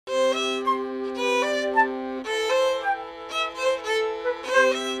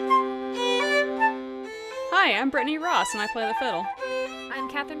Brittany Ross, and I play the fiddle. I'm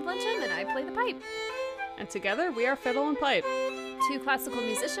Catherine Flincham, and I play the pipe. And together, we are Fiddle and Pipe. Two classical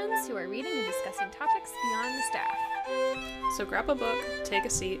musicians who are reading and discussing topics beyond the staff. So grab a book, take a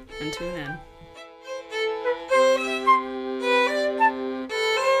seat, and tune in.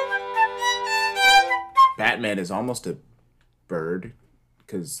 Batman is almost a bird,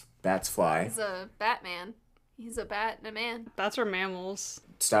 because bats fly. He's a Batman. He's a bat and a man. Bats are mammals.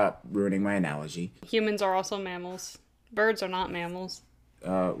 Stop ruining my analogy. Humans are also mammals. Birds are not mammals.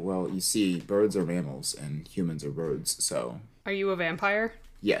 Well, you see, birds are mammals, and humans are birds, so... Are you a vampire?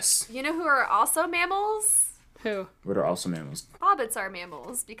 Yes. You know who are also mammals? Who? What are also mammals? Hobbits are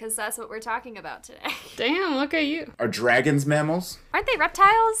mammals, because that's what we're talking about today. Damn, look at you. Are dragons mammals? Aren't they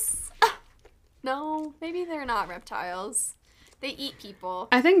reptiles? No, maybe they're not reptiles. They eat people.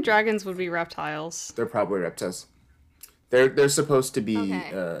 I think dragons would be reptiles. They're probably reptiles. They're supposed to be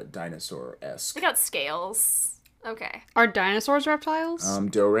Okay. dinosaur-esque. They got scales. Okay. Are dinosaurs reptiles?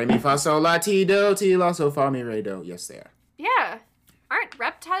 Do, re, mi, fa, sol, la, ti, do, ti, la, so, fa, mi, re, do. Yes, they are. Yeah. Aren't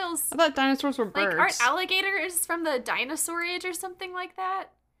reptiles... I thought dinosaurs were birds. Like, aren't alligators from the dinosaur age or something like that?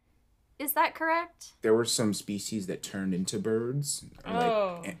 Is that correct? There were some species that turned into birds.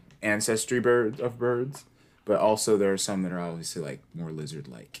 Oh. Like ancestry of birds. But also there are some that are obviously, like, more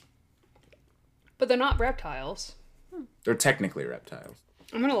lizard-like. But they're not reptiles. They're technically reptiles.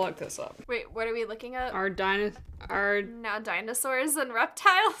 I'm gonna look this up. Wait, what are we looking at? Are Now dinosaurs and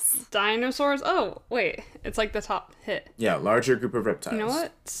reptiles? dinosaurs... Oh, wait. It's like the top hit. Yeah, larger group of reptiles. You know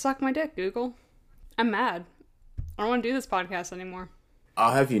what? Suck my dick, Google. I'm mad. I don't want to do this podcast anymore.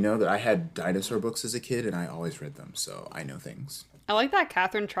 I'll have you know that I had dinosaur books as a kid, and I always read them, so I know things. I like that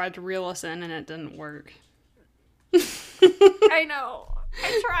Catherine tried to reel us in and it didn't work. I know.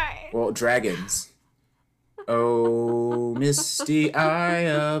 I tried. Well, dragons. Oh, misty eye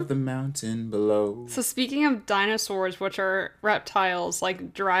of the mountain below. So speaking of dinosaurs, which are reptiles,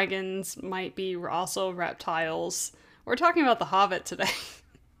 like dragons might be also reptiles, we're talking about the Hobbit today.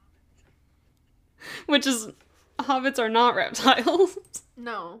 Which is, hobbits are not reptiles.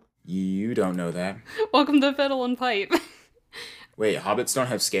 No. You don't know that. Welcome to Fiddle and Pipe. Wait, hobbits don't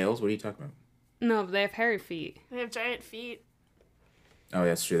have scales? What are you talking about? No, but they have hairy feet. They have giant feet. Oh,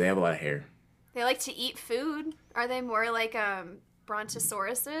 that's true. They have a lot of hair. They like to eat food. Are they more like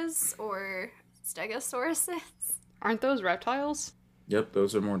brontosauruses or stegosauruses? Aren't those reptiles? Yep,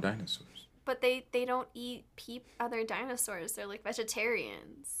 those are more dinosaurs. But they don't eat other dinosaurs. They're like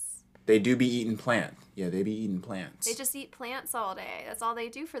vegetarians. They do be eating plants. Yeah, they be eating plants. They just eat plants all day. That's all they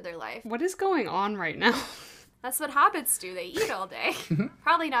do for their life. What is going on right now? That's what hobbits do. They eat all day.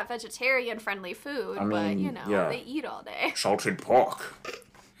 Probably not vegetarian-friendly food, I mean, but, you know, yeah. they eat all day. Salted pork.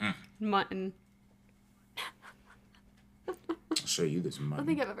 Mutton. I'll show you this I don't mutton.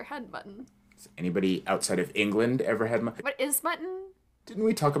 think I've ever had mutton. Has anybody outside of England ever had mutton? What is mutton? Didn't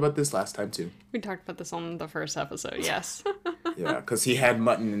we talk about this last time, too? We talked about this on the first episode, yes. Yeah, because he had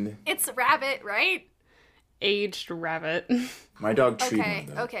mutton in the... It's rabbit, right? Aged rabbit. My dog treed Okay,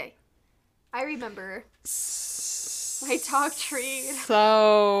 one, though. okay. I remember. My dog treed.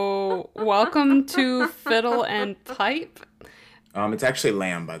 So, welcome to Fiddle and Pipe. It's actually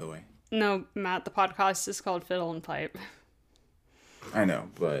lamb, by the way. No, Matt, the podcast is called Fiddle and Pipe. I know,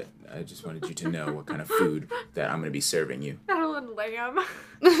 but I just wanted you to know what kind of food that I'm going to be serving you. Cattle and lamb.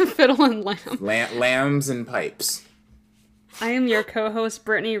 Fiddle and Lamb. Lambs and pipes. I am your co-host,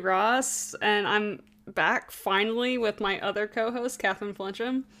 Brittany Ross, and I'm back finally with my other co-host, Catherine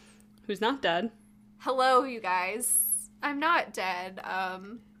Flincham, who's not dead. Hello, you guys. I'm not dead.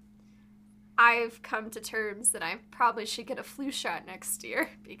 I've come to terms that I probably should get a flu shot next year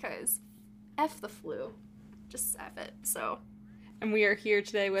because F the flu. Just F it, so. And we are here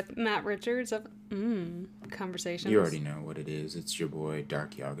today with Matt Richards of Conversations. You already know what it is. It's your boy,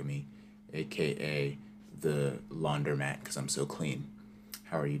 Dark Yagami, a.k.a. the laundromat, because I'm so clean.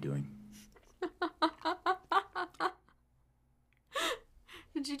 How are you doing?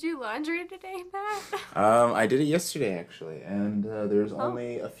 Did you do laundry today, Matt? I did it yesterday, actually, and there's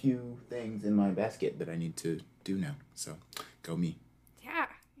only a few things in my basket that I need to do now, so go me. Yeah.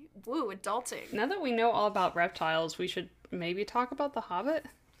 Woo, adulting. Now that we know all about reptiles, we should maybe talk about the Hobbit?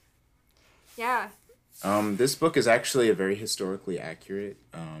 Yeah. This book is actually a very historically accurate,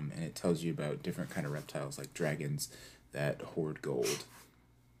 and it tells you about different kind of reptiles, like dragons that hoard gold.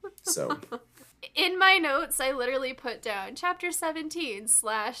 So... In my notes, I literally put down chapter 17 /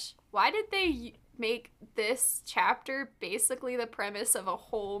 why did they make this chapter basically the premise of a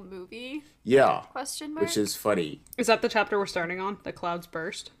whole movie? Yeah. Question mark? Which is funny. Is that the chapter we're starting on? The clouds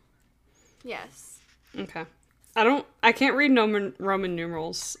burst? Yes. Okay. I can't read Roman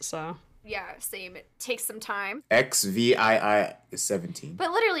numerals, so. Yeah, same. It takes some time. XVII is 17.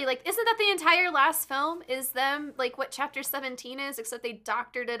 But literally, like, isn't that the entire last film? Is them, like, what chapter 17 is, except they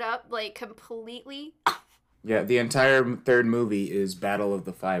doctored it up, like, completely? Yeah, the entire third movie is Battle of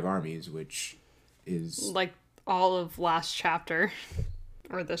the Five Armies, which is... Like, all of last chapter.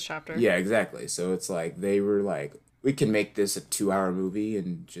 Or this chapter. Yeah, exactly. So it's like, they were like, we can make this a 2-hour movie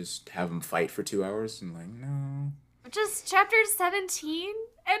and just have them fight for 2 hours. And like, no. Just chapter 17?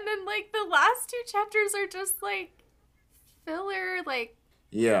 And then, like, the last 2 chapters are just, like, filler, like...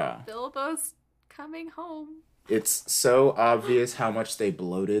 Yeah. Bilbo's coming home. It's so obvious how much they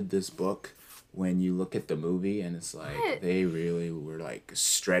bloated this book when you look at the movie, and it's like, they really were, like,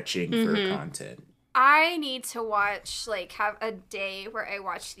 stretching for content. I need to watch, like, have a day where I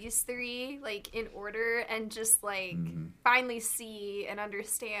watch these 3, like, in order and just, like, finally see and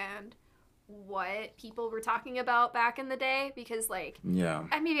understand what people were talking about back in the day, because, like, yeah,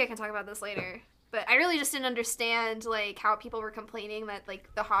 maybe I can talk about this later, but I really just didn't understand, like, how people were complaining that,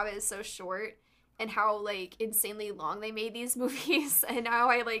 like, The Hobbit is so short and how, like, insanely long they made these movies, and now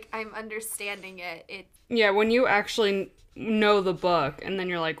I'm understanding it. Yeah, when you actually know the book, and then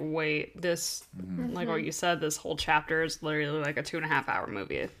you're like, wait, this, like what you said, this whole chapter is literally like a 2.5-hour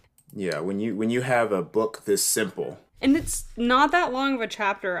movie. Yeah, when you have a book this simple. And it's not that long of a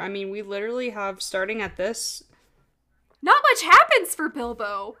chapter. I mean, we literally have, starting at this... Not much happens for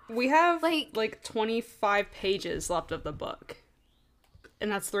Bilbo! We have, like 25 pages left of the book.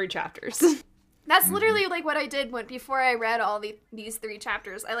 And that's 3 chapters. That's literally, like, what I did before I read all these 3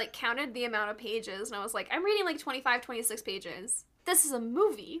 chapters. I, like, counted the amount of pages, and I was like, I'm reading, like, 25, 26 pages. This is a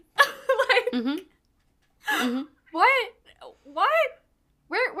movie. Like, What?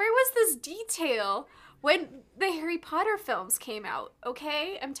 Where was this detail when the Harry Potter films came out,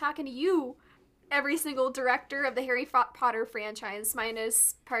 okay? I'm talking to you, every single director of the Harry Potter franchise,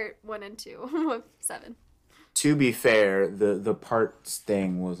 minus part 1 and 2 of 7. To be fair, the parts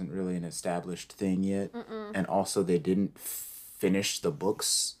thing wasn't really an established thing yet. And also they didn't finish the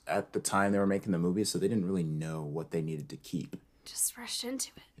books at the time they were making the movie, so they didn't really know what they needed to keep. Just rushed into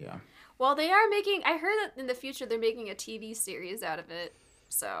it. Yeah. Well, they are making... I heard that in the future they're making a TV series out of it,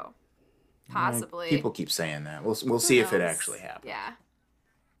 so... Possibly. People keep saying that. We'll see if it actually happens. Yeah.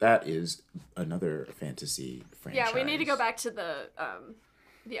 That is another fantasy franchise. Yeah, we need to go back to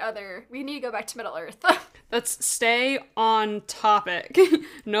we need to go back to Middle Earth. Let's stay on topic.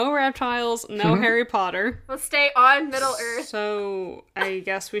 No reptiles, no Harry Potter. Let's stay on Middle Earth. So, I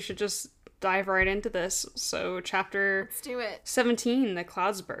guess we should just dive right into this. So, chapter... Let's do it. 17, The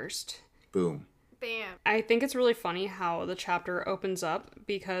Clouds Burst. Boom. Bam. I think it's really funny how the chapter opens up,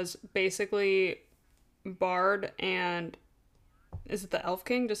 because basically Bard and... Is it the Elf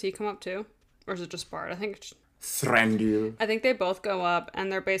King? Does he come up too? Or is it just Bard? I think they both go up,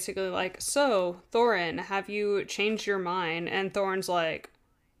 and they're basically like, so, Thorin, have you changed your mind? And Thorin's like,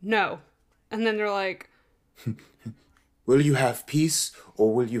 no. And then they're like... Will you have peace,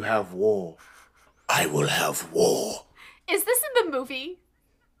 or will you have war? I will have war. Is this in the movie?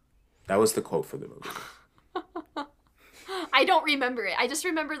 That was the quote for the movie. I don't remember it. I just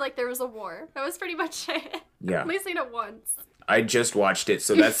remembered, like, there was a war. That was pretty much it. Yeah. I've only seen it once. I just watched it,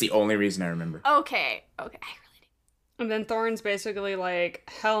 so that's the only reason I remember. Okay. I really did. And then Thorin's basically like,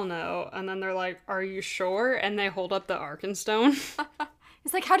 hell no. And then they're like, are you sure? And they hold up the Arkenstone.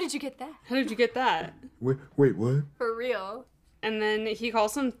 It's like, how did you get that? How did you get that? Wait, what? For real. And then he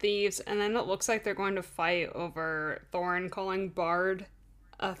calls them thieves, and then it looks like they're going to fight over Thorin calling Bard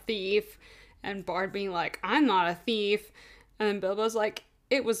a thief, and Bard being like, I'm not a thief. And then Bilbo's like,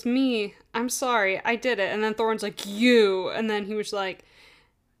 it was me. I'm sorry. I did it. And then Thorin's like, you. And then he was like,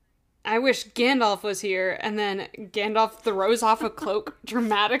 I wish Gandalf was here. And then Gandalf throws off a cloak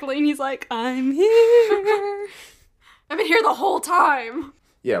dramatically, and he's like, I'm here. I've been here the whole time.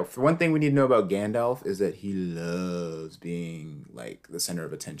 Yeah, for one thing we need to know about Gandalf is that he loves being, like, the center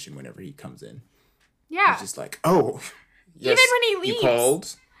of attention whenever he comes in. Yeah. He's just like, oh, yes, even when he leaves. You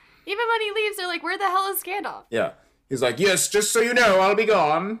called? Even when he leaves, they're like, where the hell is Gandalf? Yeah. He's like, yes, just so you know, I'll be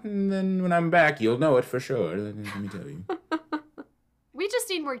gone. And then when I'm back, you'll know it for sure. Let me tell you. We just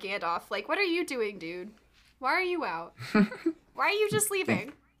need more Gandalf. Like, what are you doing, dude? Why are you out? Why are you just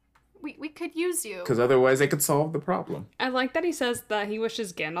leaving? We could use you. Because otherwise they could solve the problem. I like that he says that he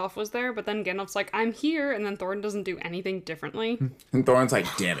wishes Gandalf was there, but then Gandalf's like, I'm here, and then Thorin doesn't do anything differently. And Thorin's like,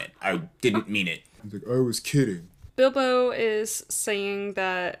 damn it, I didn't mean it. He's like, I was kidding. Bilbo is saying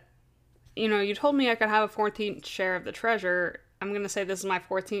that, you know, you told me I could have a 14th share of the treasure. I'm going to say this is my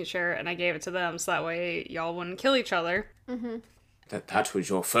 14th share, and I gave it to them, so that way y'all wouldn't kill each other. Mm-hmm. That was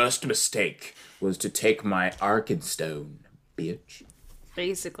your first mistake, was to take my Arkenstone, bitch.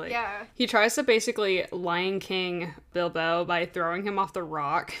 Basically. Yeah. He tries to basically Lion King Bilbo by throwing him off the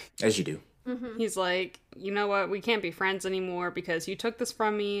rock. As you do. He's like, you know what? We can't be friends anymore because you took this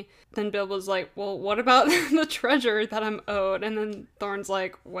from me. Then Bilbo's like, well, what about the treasure that I'm owed? And then Thorn's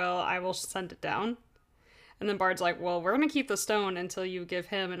like, well, I will send it down. And then Bard's like, well, we're going to keep the stone until you give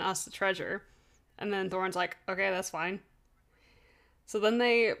him and us the treasure. And then Thorn's like, okay, that's fine. So then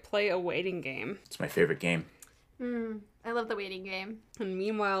they play a waiting game. It's my favorite game. I love the waiting game. And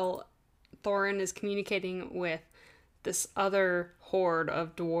meanwhile, Thorin is communicating with this other horde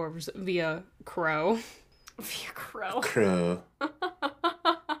of dwarves via crow. Via crow. Crow.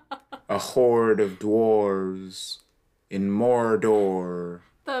 A horde of dwarves in Mordor.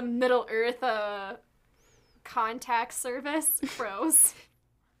 The Middle Earth contact service. Crows.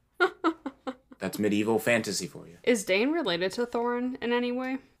 That's medieval fantasy for you. Is Dane related to Thorin in any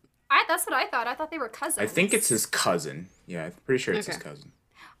way? That's what I thought. I thought they were cousins. I think it's his cousin. Yeah, I'm pretty sure it's his Okay. cousin.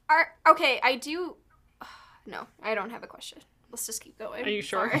 Okay, I do... No, I don't have a question. Let's just keep going. Are you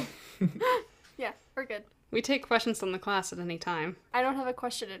sure? Sorry. Yeah, we're good. We take questions from the class at any time. I don't have a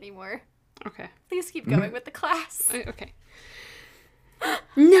question anymore. Okay. Please keep going with the class. Okay.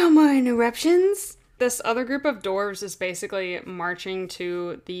 No more interruptions. This other group of dwarves is basically marching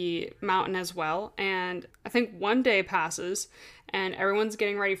to the mountain as well. And I think one day passes and everyone's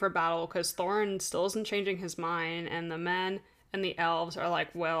getting ready for battle because Thorin still isn't changing his mind. And the men and the elves are like,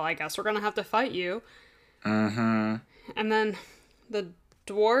 well, I guess we're going to have to fight you. And then the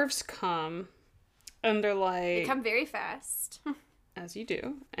dwarves come and they're like... They come very fast. As you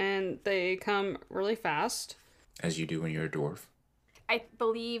do. And they come really fast. As you do when you're a dwarf. I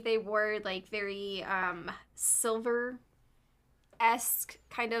believe they wore like very silver-esque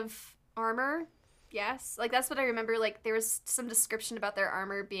kind of armor. Yes, like that's what I remember. Like there was some description about their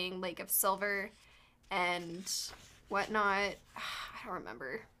armor being like of silver and whatnot. I don't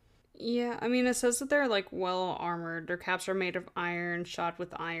remember. Yeah, I mean, it says that they're, like, well-armored. Their caps are made of iron, shod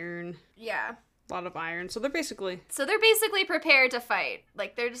with iron. Yeah. A lot of iron. So they're basically prepared to fight.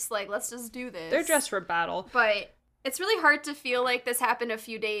 Like, they're just like, let's just do this. they're dressed for battle. But it's really hard to feel like this happened a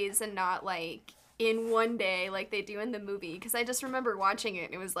few days and not, like, in one day like they do in the movie. Because I just remember watching it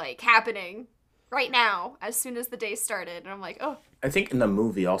and it was, like, happening right now as soon as the day started. And I'm like, oh. I think in the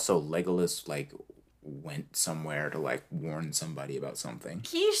movie also Legolas, like, went somewhere to, like, warn somebody about something.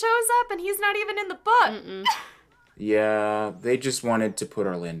 He shows up and he's not even in the book. Yeah, they just wanted to put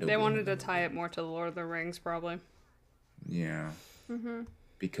Orlando They Bloom wanted in to the tie it more to the Lord of the Rings, probably. Yeah.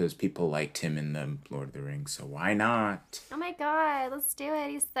 Because people liked him in the Lord of the Rings, so why not? Oh my god, let's do it.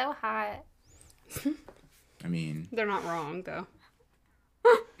 He's so hot. I mean, They're not wrong, though.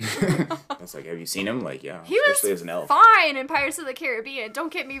 that's like, have you seen him? Like, yeah, He especially was as an elf. fine in Pirates of the Caribbean.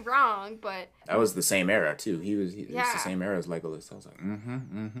 Don't get me wrong, but That was the same era too. It was Yeah. the same era as Legolas. I was like,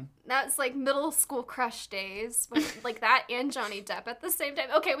 that's like middle school crush days. When, like that and Johnny Depp at the same time.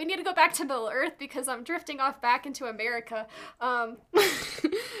 Okay, we need to go back to Middle Earth because I'm drifting off back into America.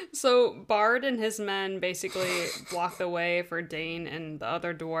 So Bard and his men basically block the way for Dane and the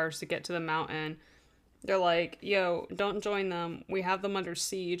other dwarves to get to the mountain. They're like, yo, don't join them. We have them under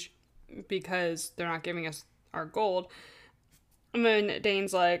siege because they're not giving us our gold. And then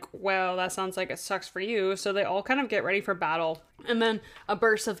Dane's like, well, that sounds like it sucks for you. So they all kind of get ready for battle. And then a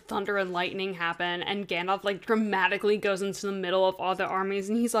burst of thunder and lightning happen. And Gandalf, like, dramatically goes into the middle of all the armies.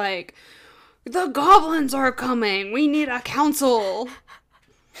 And he's like, the goblins are coming. We need a council.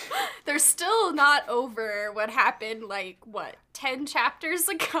 They're still not over what happened, like, 10 chapters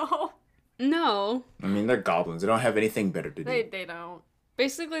ago? No. I mean, they're goblins. They don't have anything better to do. They don't.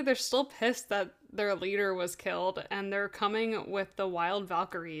 Basically, they're still pissed that their leader was killed, and they're coming with the wild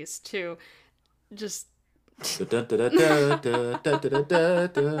Valkyries to just... to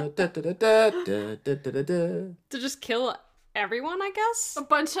just kill everyone, I guess? A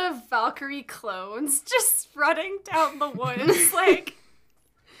bunch of Valkyrie clones just running down the woods, like,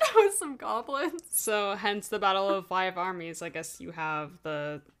 with some goblins. So, hence the Battle of 5 Armies. I guess you have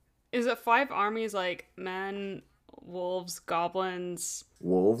the... Is it 5 armies, like, men, wolves, goblins...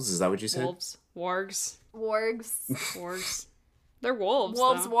 Wolves? Is that what you said? Wolves. Wargs. Wargs. Wargs. They're wolves,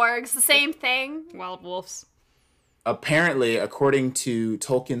 Wolves, though. wargs, the same thing. Wild wolves. Apparently, according to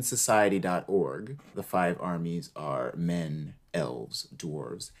TolkienSociety.org, the 5 armies are men, elves,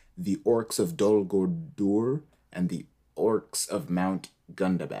 dwarves, the orcs of Dol Guldur, and the orcs of Mount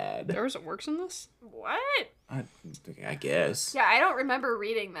Gundabad. There was orcs in this? What? I guess. Yeah, I don't remember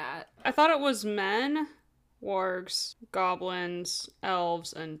reading that. I thought it was men, wargs, goblins,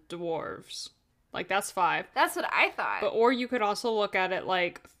 elves, and dwarves. Like, that's 5. That's what I thought. But or you could also look at it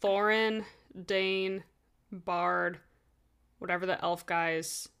like Thorin, Dane, Bard, whatever the elf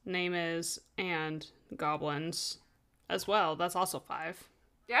guy's name is, and goblins as well. That's also 5.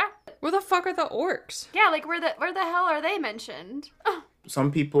 Yeah. Where the fuck are the orcs? Yeah, like where the hell are they mentioned?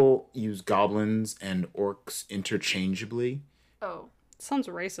 Some people use goblins and orcs interchangeably. Oh. Sounds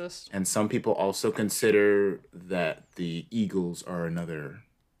racist. And some people also consider that the Eagles are another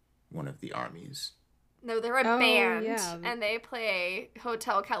one of the armies. No, they're a band, yeah. and they play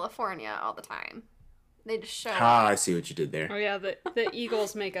Hotel California all the time. They just show up. I see what you did there. Oh yeah, the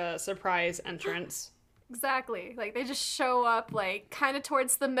Eagles make a surprise entrance. Exactly. Like, they just show up, like, kind of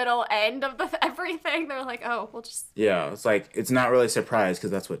towards the middle end of everything. They're like, oh, we'll just... Yeah, it's like, it's not really a surprise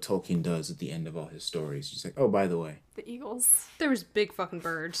because that's what Tolkien does at the end of all his stories. He's like, oh, by the way. The Eagles. There's big fucking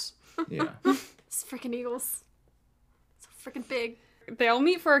birds. Yeah. It's freaking Eagles. So freaking big. They all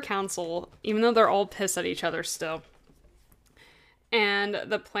meet for a council, even though they're all pissed at each other still. And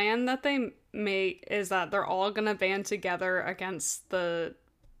the plan that they make is that they're all gonna band together against the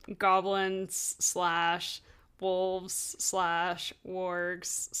goblins / wolves / wargs /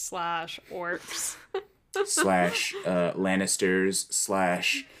 orcs. /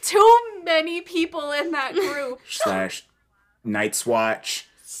 Lannisters / Too many people in that group. / Night's Watch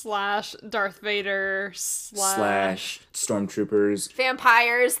 / Darth Vader / Stormtroopers,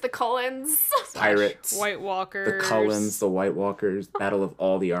 Vampires, the Cullens. pirates, White Walkers, the Cullens, the White Walkers, Battle of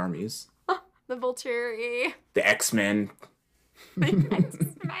all the armies, The Volturi. the X-Men.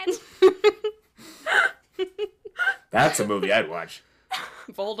 That's a movie I'd watch.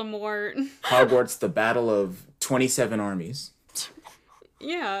 Voldemort. Hogwarts, the Battle of 27 armies.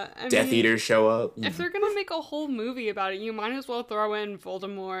 Yeah, I Death mean, Eaters show up. if they're gonna make a whole movie about it, you might as well throw in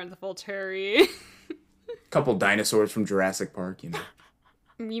Voldemort, the Volturi. Couple dinosaurs from Jurassic Park, you know.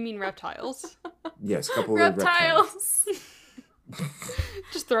 You mean reptiles? Yes, a couple of reptiles.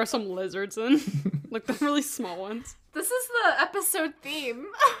 Just throw some lizards in. Like the really small ones. This is the episode theme.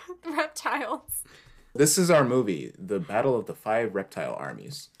 Reptiles. This is our movie, the Battle of the 5 Reptile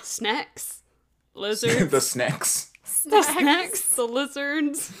Armies. Snacks. Lizards. The Snacks. The snacks. The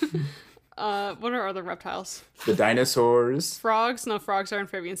lizards. What are other reptiles? The dinosaurs. Frogs? No, frogs are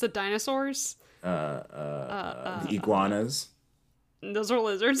amphibians. The dinosaurs? The iguanas. Those are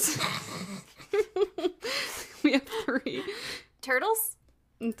lizards. We have 3. Turtles?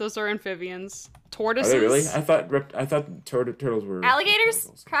 Those are amphibians. Are Tortoises? they really? I thought turtles were... Alligators?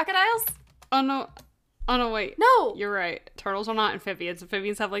 Crocodiles? Oh no, wait. No. You're right. Turtles are not amphibians.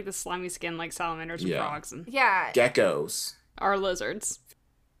 Amphibians have like the slimy skin like salamanders and Yeah. frogs and Yeah. Geckos. are lizards.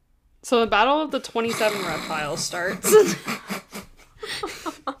 So the Battle of the 27 Reptiles starts.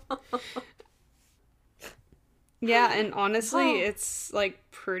 Yeah, and honestly, it's like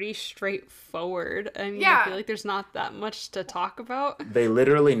pretty straightforward. I mean, Yeah. I feel like there's not that much to talk about. They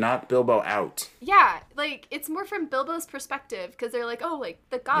literally knocked Bilbo out. Yeah, like, it's more from Bilbo's perspective, because they're like, oh, like,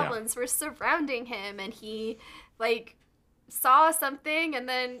 the goblins were surrounding him, and he, like, saw something, and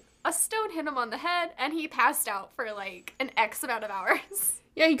then a stone hit him on the head, and he passed out for, like, an X amount of hours.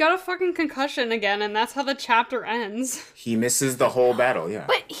 Yeah, he got a fucking concussion again, and that's how the chapter ends. He misses the whole battle, yeah.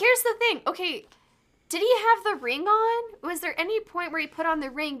 But here's the thing, okay, did he have the ring on? Was there any point where he put on the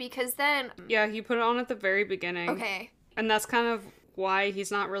ring? Because then... Yeah, he put it on at the very beginning. Okay. And that's kind of why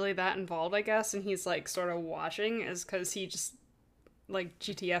he's not really that involved, I guess, and he's, like, sort of watching, is because he just, like,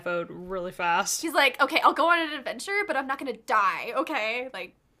 GTFO'd really fast. He's like, okay, I'll go on an adventure, but I'm not gonna die, okay?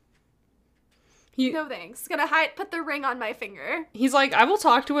 Like, no thanks. Gonna put the ring on my finger. He's like, I will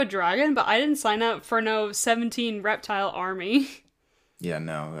talk to a dragon, but I didn't sign up for no 17 reptile army. Yeah,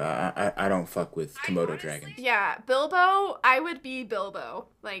 no, I don't fuck with Komodo dragons. Yeah, Bilbo, I would be Bilbo.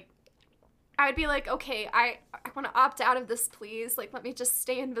 Like, I would be like, okay, I want to opt out of this, please. Like, let me just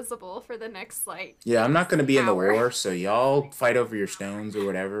stay invisible for the next, like, Yeah, I'm not going to be in the hour. war, so y'all fight over your stones or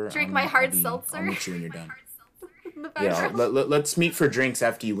whatever. Drink my hard I'll seltzer. meet you when you're done. in the Yeah, background. let's meet for drinks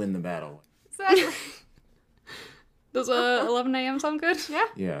after you win the battle. Exactly. Does 11 a.m. sound good? Yeah.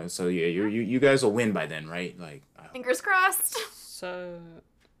 Yeah, so yeah, you guys will win by then, right? Like, Fingers crossed.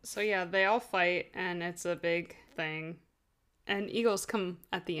 So yeah, they all fight, and it's a big thing. And eagles come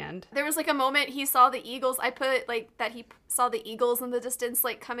at the end. There was like a moment he saw the eagles. I put like that he saw the eagles in the distance,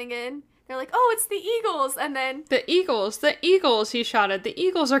 like coming in. They're like, oh, it's the eagles. And then, The eagles, he shouted. The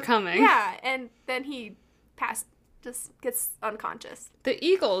eagles are coming. yeah. And then he just gets unconscious. The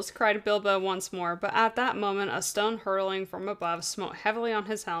eagles, cried Bilbo once more, but at that moment a stone hurtling from above smote heavily on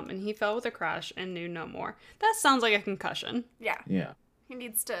his helm, and he fell with a crash and knew no more. That sounds like a concussion. Yeah. yeah. He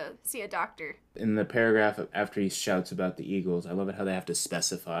needs to see a doctor. In the paragraph after he shouts about the eagles, I love it how they have to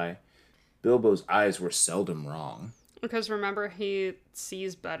specify Bilbo's eyes were seldom wrong. Because remember, he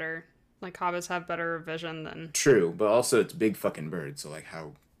sees better Like, hobbits have better vision than... True, but also it's big fucking bird, so like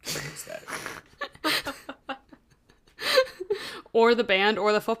how is that? Or the band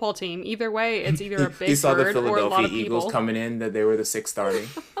or the football team. Either way, it's either a big He saw the bird or a lot Philadelphia of Eagles people. coming in, that they were the 6th army.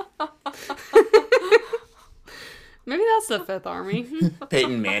 Maybe that's the 5th army.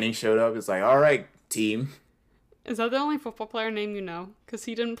 Peyton Manning showed up. It's like, all right, team. Is that the only football player name you know? Because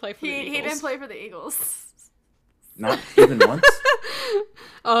he didn't play for the Eagles. He didn't play for the Eagles. Not even once?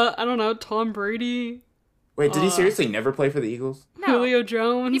 I don't know, Tom Brady, Wait, did he seriously never play for the Eagles? No. Julio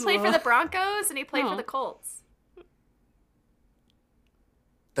Jones. He played for the Broncos and he played for Oh. the Colts.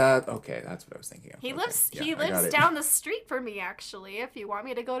 Okay, that's what I was thinking of. He Okay, lives yeah, he I got lives it. down the street from me, actually, if you want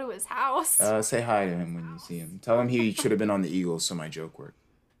me to go to his house. Say hi to him when you see him. Tell him he should have been on the Eagles, so my joke worked.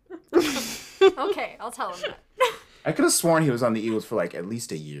 Okay, I'll tell him that. I could have sworn he was on the Eagles for like at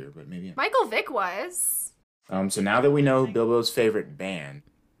least a year, but maybe. Michael Vick was. So now that we know Bilbo's favorite band,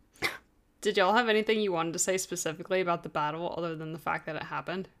 Did y'all have anything you wanted to say specifically about the battle other than the fact that it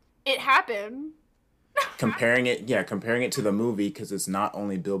happened? It happened. comparing it to the movie, because it's not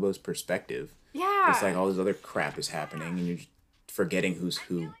only Bilbo's perspective. Yeah. It's like all this other crap is happening, and you're just forgetting who's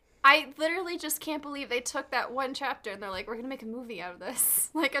who. I literally just can't believe they took that one chapter and they're like, we're gonna make a movie out of this.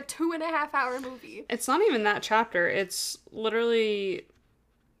 Like a 2.5-hour movie. It's not even that chapter. It's literally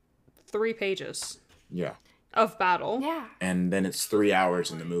 3 pages Yeah. of battle. Yeah. And then it's 3 hours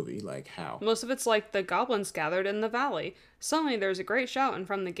in the movie. Like, how? Most of it's like the goblins gathered in the valley. Suddenly there's a great shout, and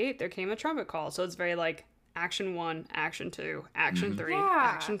from the gate there came a trumpet call. So it's very like action 1, action 2, action 3, Yeah.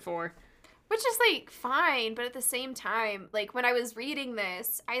 action 4. Which is, like, fine, but at the same time, like, when I was reading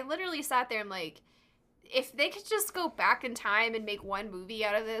this, I literally sat there and, like, if they could just go back in time and make one movie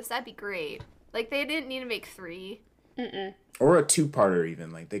out of this, that'd be great. Like, they didn't need to make 3. Or a 2-parter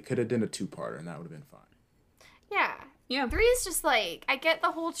even. Like, they could have done a 2-parter, and that would have been fine. Yeah. Yeah. 3 is just, like, I get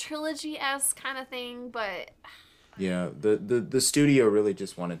the whole trilogy-esque kind of thing, but... Yeah, the studio really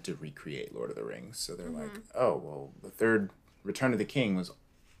just wanted to recreate Lord of the Rings, so they're like, oh, well, the third Return of the King was,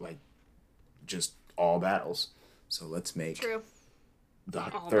 like, just all battles. So let's make True. the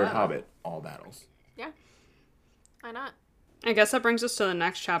All third battle. Hobbit all battles. Yeah. Why not? I guess that brings us to the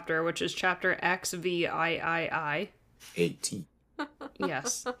next chapter, which is chapter XVIII. 18.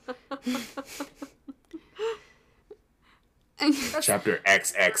 Yes. Chapter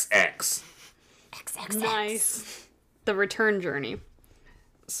XXX. XXX. Nice. The return journey.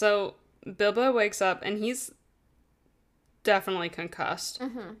 So Bilbo wakes up and he's definitely concussed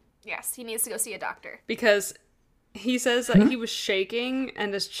Yes, he needs to go see a doctor. because he says that he was shaking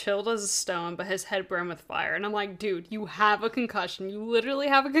and as chilled as a stone, but his head burned with fire. And I'm like, dude, you have a concussion. You literally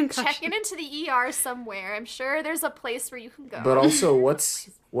have a concussion. Check into the ER somewhere. I'm sure there's a place where you can go. But also, what's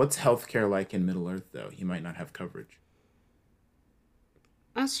healthcare like in Middle Earth, though? He might not have coverage.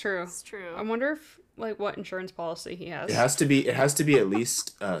 That's true. It's true. I wonder if, like, what insurance policy he has. It has to be at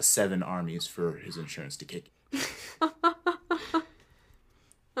least 7 armies for his insurance to kick.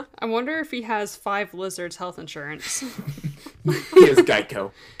 I wonder if he has 5 lizards health insurance. He has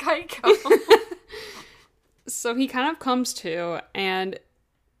Geico. Geico. So he kind of comes to, and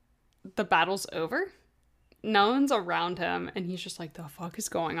the battle's over. No one's around him, and he's just like, the fuck is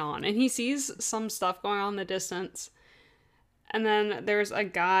going on? And he sees some stuff going on in the distance. And then there's a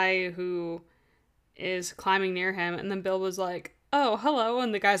guy who is climbing near him, and then Bill was like, oh, hello.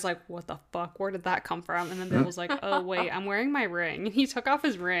 And the guy's like, what the fuck? Where did that come from? And then Bill was like, oh, wait, I'm wearing my ring. And he took off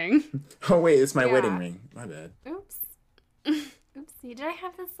his ring. Oh, wait, it's my Yeah. wedding ring. My bad. Oops. Oopsie. Did I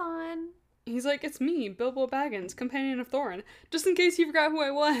have this on? He's like, it's me, Bilbo Baggins, companion of Thorin. Just in case you forgot who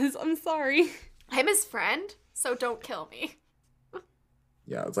I was, I'm sorry. I'm his friend, so don't kill me.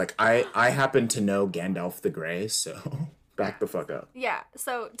 Yeah, it's like, I happen to know Gandalf the Grey, so back the fuck up. Yeah,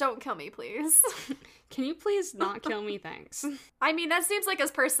 so don't kill me, please. Can you please not kill me, thanks? I mean, that seems like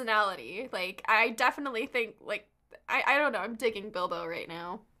his personality. Like, I definitely think, like, I don't know, I'm digging Bilbo right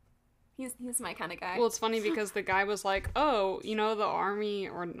now. He's my kind of guy. Well, it's funny because the guy was like, oh, you know, the army,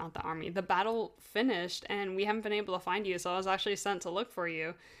 or not the army, the battle finished and we haven't been able to find you, so I was actually sent to look for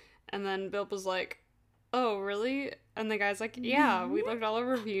you. And then Bill was like, oh, really? And the guy's like, yeah, we looked all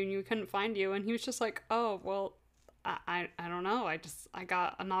over for you and you couldn't find you. And he was just like, oh, well, I don't know. I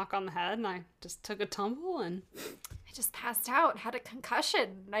got a knock on the head and I just took a tumble and I just passed out, had a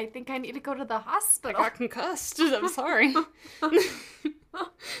concussion, and I think I need to go to the I hospital. got concussed. I'm sorry.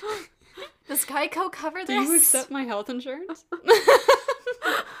 Does Geico cover this? Do you accept my health insurance?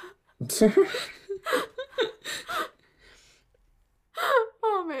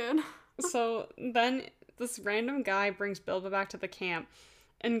 Oh, man. So then this random guy brings Bilbo back to the camp,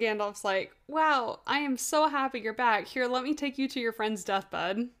 and Gandalf's like, wow, I am so happy you're back. Here, let me take you to your friend's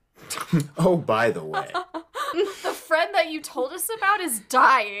deathbed. Oh, by the way. The friend that you told us about is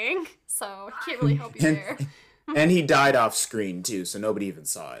dying, so I can't really help you there. And he died off screen too, so nobody even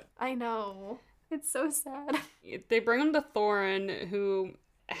saw it. I know. It's so sad. They bring him to Thorin, who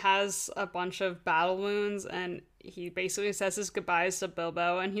has a bunch of battle wounds, and he basically says his goodbyes to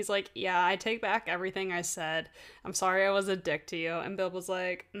Bilbo, and he's like, yeah, I take back everything I said. I'm sorry I was a dick to you. And Bilbo's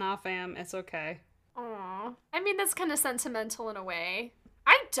like, nah, fam, it's okay. Aw. I mean, that's kind of sentimental in a way.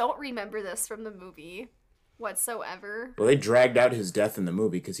 I don't remember this from the movie whatsoever. Well, they dragged out his death in the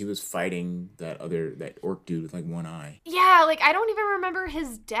movie because he was fighting that orc dude with like one eye. Yeah, like, I don't even remember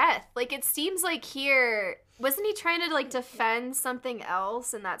his death. Like, it seems like here, wasn't he trying to, like, defend something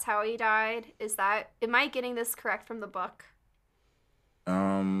else, and that's how he died? Am I getting this correct from the book?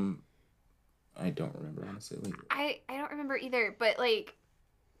 I don't remember, honestly. I don't remember either, but, like,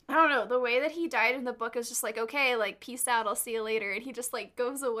 I don't know, the way that he died in the book is just like, okay, like, peace out, I'll see you later, and he just, like,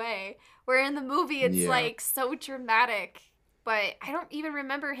 goes away. Where in the movie, it's, like, so dramatic, but I don't even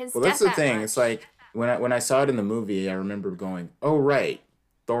remember his death. Well, that's the thing, much. It's like, when I saw it in the movie, I remember going, oh, right,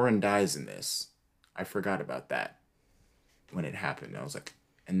 Thorin dies in this. I forgot about that when it happened. I was like,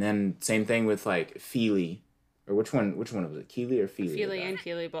 and then same thing with, like, Feely. Or which one was it? Keely or Feely? Feely and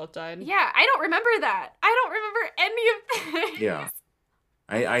Keely both died. Yeah, I don't remember that. I don't remember any of this. Yeah.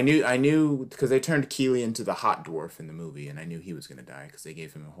 I knew because they turned Keely into the hot dwarf in the movie, and I knew he was gonna die because they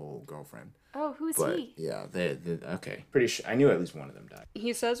gave him a whole girlfriend. Oh, who's but, he? Yeah, okay, pretty sure I knew at least one of them died.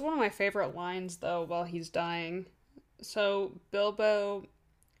 He says one of my favorite lines though while he's dying. So Bilbo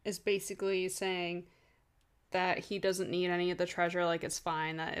is basically saying that he doesn't need any of the treasure, like it's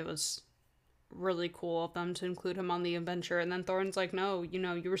fine, that it was really cool of them to include him on the adventure. And then Thorin's like, no,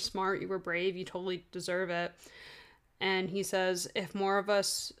 you were smart, you were brave, you totally deserve it. And he says, if more of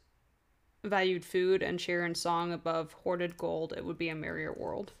us valued food and cheer and song above hoarded gold, it would be a merrier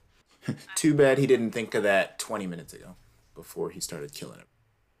world. Too bad he didn't think of that 20 minutes ago before he started killing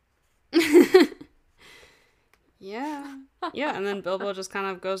him. Yeah. Yeah, and then Bilbo just kind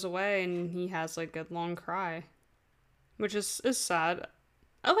of goes away and he has like a long cry, which is sad.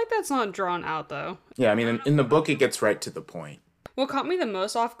 I like that's not drawn out though. Yeah, I mean, in the book it gets right to the point. What caught me the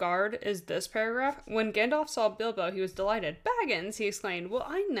most off guard is this paragraph. When Gandalf saw Bilbo, he was delighted. Baggins, he exclaimed. Well,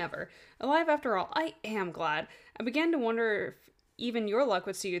 I never. Alive after all, I am glad. I began to wonder if even your luck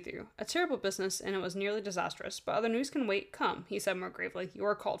would see you through. A terrible business, and it was nearly disastrous. But other news can wait. Come, he said more gravely. You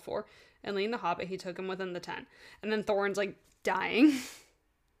are called for. And leading the hobbit, he took him within the tent. And then Thorin's like dying.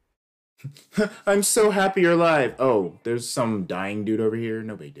 I'm so happy you're alive. Oh, there's some dying dude over here.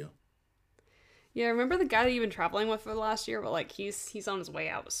 No big deal. Yeah, remember the guy that you've been traveling with for the last year? But, like, he's on his way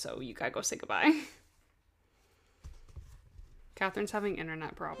out, so you gotta go say goodbye. Catherine's having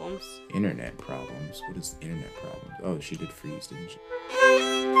internet problems. Internet problems? What is internet problems? Oh, she did freeze, didn't she?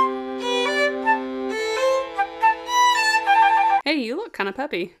 Hey, you look kind of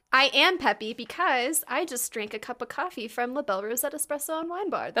peppy. I am peppy because I just drank a cup of coffee from La Belle Rosette Espresso and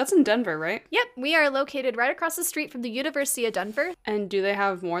Wine Bar. That's in Denver, right? Yep, we are located right across the street from the University of Denver. And do they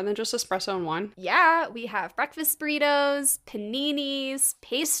have more than just espresso and wine? Yeah, we have breakfast burritos, paninis,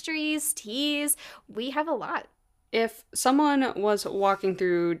 pastries, teas. We have a lot. If someone was walking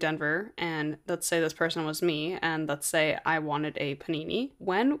through Denver, and let's say this person was me, and let's say I wanted a panini,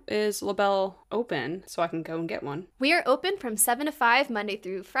 when is La Belle open so I can go and get one? We are open from 7 to 5 Monday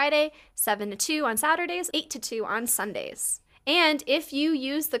through Friday, 7 to 2 on Saturdays, 8 to 2 on Sundays. And if you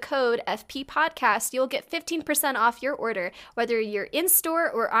use the code FP Podcast, you'll get 15% off your order, whether you're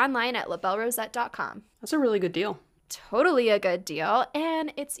in-store or online at labellerosette.com. That's a really good deal. Totally a good deal,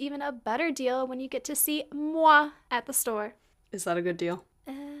 and it's even a better deal when you get to see moi at the store. Is that a good deal?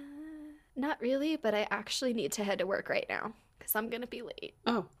 Not really, but I actually need to head to work right now because I'm gonna be late.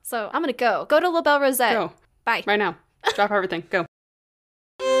 Oh. So I'm gonna go to La Belle Rosette. Go. Bye. Right now. Drop everything. Go.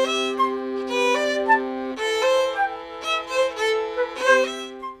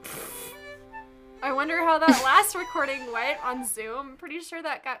 I wonder how that last recording went on Zoom. I'm pretty sure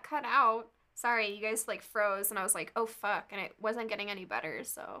that got cut out. Sorry, you guys like froze and I was like, oh fuck, and it wasn't getting any better,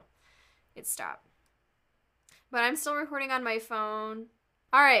 so it stopped. But I'm still recording on my phone.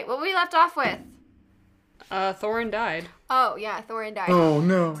 Alright, what we left off with? Thorin died. Oh, yeah, Thorin died. Oh,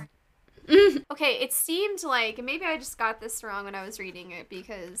 no. Okay, it seemed like, and maybe I just got this wrong when I was reading it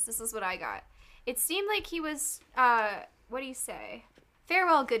because this is what I got. It seemed like he was, what do you say?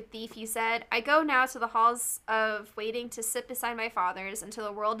 Farewell, good thief, he said. I go now to the halls of waiting to sit beside my fathers until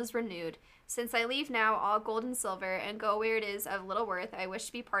the world is renewed. Since I leave now all gold and silver and go where it is of little worth, I wish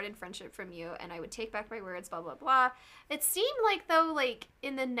to be parted friendship from you, and I would take back my words, blah, blah, blah. It seemed like, though, like,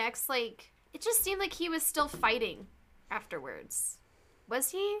 in the next, like, it just seemed like he was still fighting afterwards.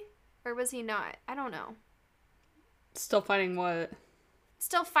 Was he? Or was he not? I don't know. Still fighting what?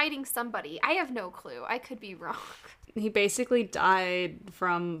 Still fighting somebody. I have no clue. I could be wrong. He basically died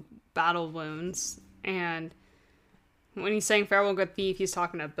from battle wounds, and when he's saying farewell good thief, he's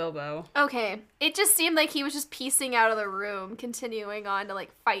talking to Bilbo. Okay. It just seemed like he was just piecing out of the room, continuing on to,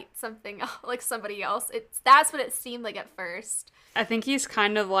 like, fight something, like, somebody else. That's what it seemed like at first. I think he's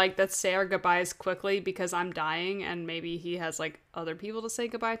kind of like, let's say our goodbyes quickly because I'm dying, and maybe he has, like, other people to say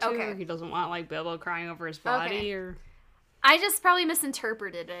goodbye to, Okay. or he doesn't want, like, Bilbo crying over his body, or... I just probably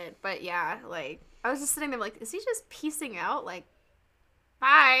misinterpreted it, but yeah, like, I was just sitting there like, is he just piecing out? Like,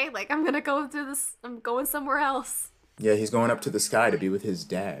 bye. Like, I'm gonna go through this. I'm going somewhere else. Yeah, he's going up to the sky to be with his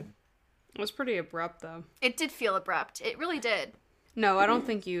dad. It was pretty abrupt, though. It did feel abrupt. It really did. No, I don't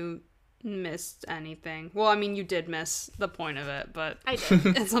think you missed anything. Well, I mean, you did miss the point of it, but I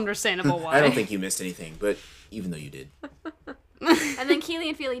did. it's understandable why. I don't think you missed anything, but even though you did. And then Keely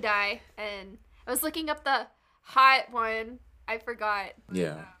and Feely die, and I was looking up the hot one. I forgot.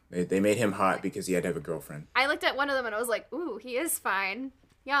 Yeah, they made him hot because he had to have a girlfriend. I looked at one of them and I was like, ooh, he is fine.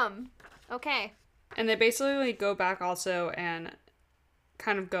 Yum. Okay. And they basically go back also and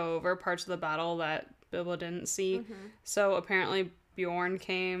kind of go over parts of the battle that Bilbo didn't see. Mm-hmm. So apparently Bjorn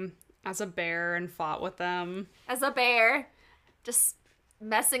came as a bear and fought with them. As a bear. Just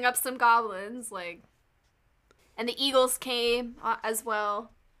messing up some goblins, like. And the eagles came as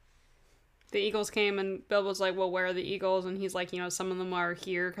well. The eagles came and Bilbo's like, well, where are the eagles? And he's like, some of them are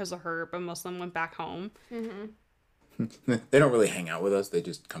here because of her, but most of them went back home. Mm-hmm. They don't really hang out with us. They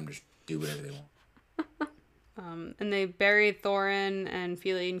just come to do whatever they want. And they buried Thorin and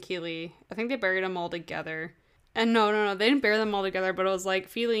Fili and Kili. I think they buried them all together. And no, they didn't bury them all together, but it was like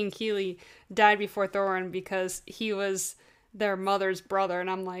Fili and Kili died before Thorin because he was their mother's brother. And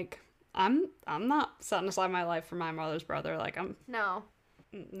I'm like, I'm not setting aside my life for my mother's brother. Like, No.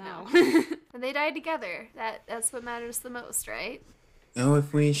 No. And they died together. That's what matters the most, right? Oh,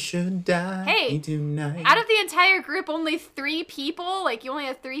 if we should die tonight. Out of the entire group, only 3 people? Like, you only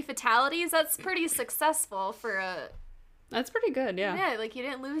have 3 fatalities? That's pretty successful for a... That's pretty good, yeah. Yeah, like, you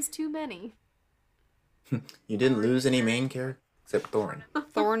didn't lose too many. You didn't lose any main character except Thorin.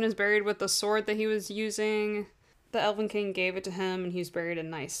 Thorin is buried with the sword that he was using. The Elven King gave it to him, and he's buried in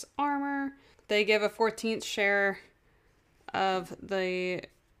nice armor. They give a 14th share of the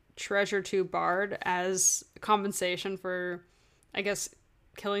treasure to Bard as compensation for, I guess,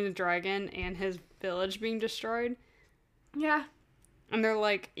 killing the dragon and his village being destroyed. Yeah. And they're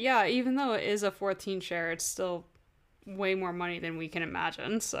like, yeah, even though it is a 14 share, it's still way more money than we can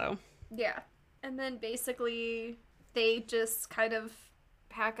imagine, so. Yeah. And then basically they just kind of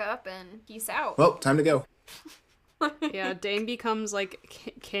pack up and peace out. Well, time to go. Yeah, Dane becomes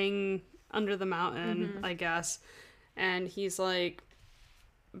like king under the mountain, I guess. And he's like,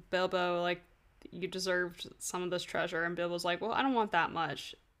 Bilbo, like, you deserved some of this treasure. And Bilbo's like, well, I don't want that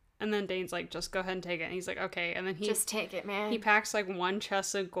much. And then Dane's like, just go ahead and take it. And he's like, okay. And then he just take it, man. He packs like 1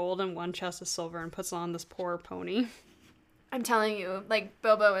 chest of gold and 1 chest of silver and puts it on this poor pony. I'm telling you, like,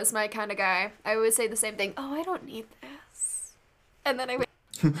 Bilbo is my kind of guy. I always say the same thing. Oh, I don't need this. And then I wait.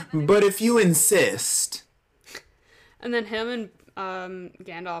 But if you insist. And then him and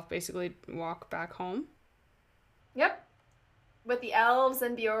Gandalf basically walk back home. Yep. With the elves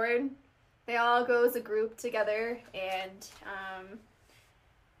and Bjorn. They all go as a group together, and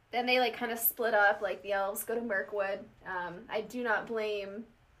then they, like, kind of split up. Like, the elves go to Mirkwood. I do not blame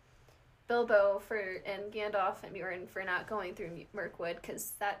Bilbo and Gandalf and Bjorn for not going through Mirkwood,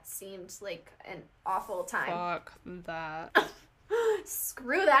 because that seemed like an awful time. Fuck that.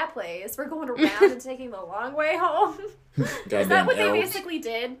 Screw that place. We're going around and taking the long way home. Is that what they basically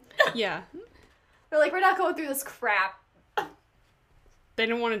did? Yeah. They're like, we're not going through this crap. They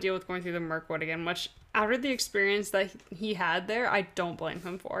didn't want to deal with going through the Mirkwood again, which, after the experience that he had there, I don't blame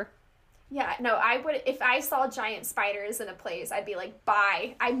him for. Yeah, no, I would, if I saw giant spiders in a place, I'd be like,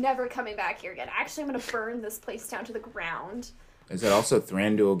 bye. I'm never coming back here again. Actually, I'm going to burn this place down to the ground. Is that also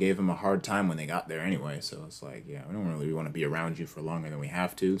Thranduil gave him a hard time when they got there anyway, so it's like, yeah, we don't really want to be around you for longer than we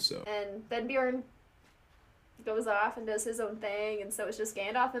have to, so. And then Bjorn goes off and does his own thing, and so it's just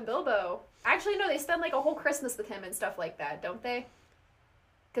Gandalf and Bilbo. Actually, no, they spend like a whole Christmas with him and stuff like that, don't they?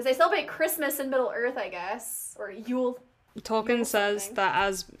 Because they celebrate Christmas in Middle-earth, I guess, or Yule. Tolkien says that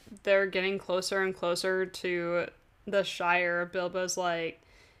as they're getting closer and closer to the Shire, Bilbo's like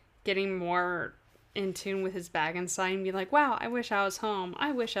getting more in tune with his bag inside and be like, wow, I wish I was home.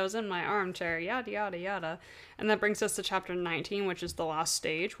 I wish I was in my armchair, yada, yada, yada. And that brings us to chapter 19, which is the last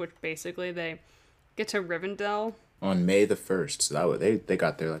stage, which basically they get to Rivendell. On May the 1st, so that was, they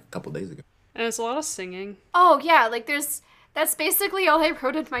got there like a couple days ago. And it's a lot of singing. Oh, yeah, like there's That's basically all I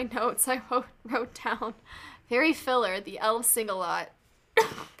wrote in my notes. I wrote down very filler, the elves sing a lot.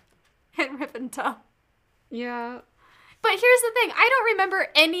 And Rivendell. Yeah. But here's the thing, I don't remember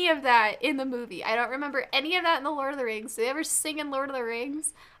any of that in the movie. I don't remember any of that in the Lord of the Rings. Do they ever sing in Lord of the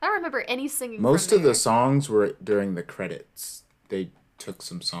Rings? I don't remember any singing. Most of the songs were during the credits. They took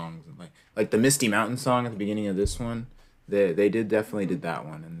some songs and like the Misty Mountain song at the beginning of this one. They definitely did that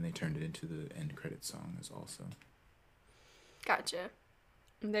one, and they turned it into the end credit song as also. Gotcha.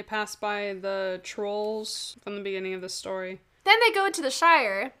 They pass by the trolls from the beginning of the story. Then they go into the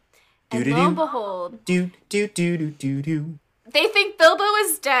Shire, and lo and behold, they think Bilbo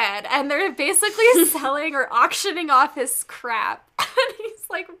is dead, and they're basically selling or auctioning off his crap. And he's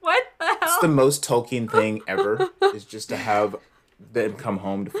like, what the hell? It's the most Tolkien thing ever, is just to have them come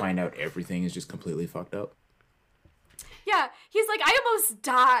home to find out everything is just completely fucked up. Yeah, he's like, I almost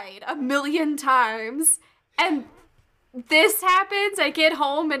died 1,000,000 times, and this happens, I get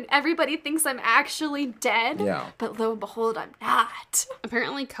home, and everybody thinks I'm actually dead. Yeah. But lo and behold, I'm not.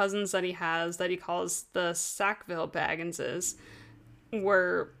 Apparently cousins that he has, that he calls the Sackville Bagginses,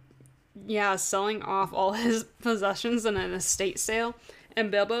 were, selling off all his possessions in an estate sale.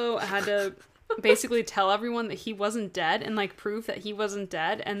 And Bilbo had to basically tell everyone that he wasn't dead and, prove that he wasn't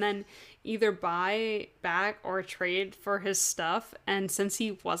dead. And then either buy back or trade for his stuff. And since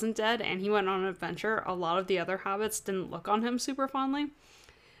he wasn't dead and he went on an adventure, a lot of the other hobbits didn't look on him super fondly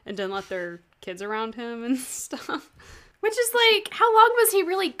and didn't let their kids around him and stuff. Which is how long was he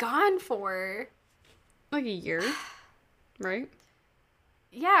really gone for? Like a year, right?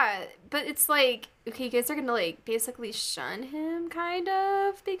 Yeah, but it's okay, you guys are gonna basically shun him kind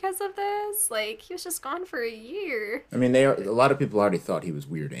of because of this. He was just gone for a year. I mean, a lot of people already thought he was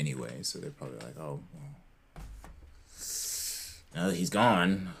weird anyway, so they're probably like, oh, well, now that he's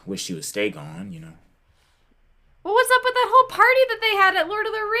gone, wish he would stay gone, Well, what's up with that whole party that they had at Lord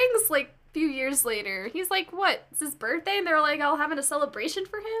of the Rings a few years later? He's what? It's his birthday, and they're all having a celebration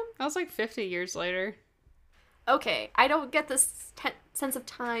for him? That was 50 years later. Okay, I don't get this sense of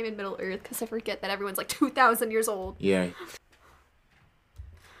time in Middle Earth because I forget that everyone's 2,000 years old. Yeah.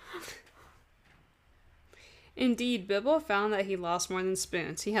 Indeed, Bilbo found that he lost more than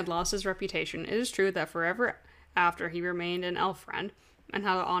spoons. He had lost his reputation. It is true that forever after he remained an elf friend, and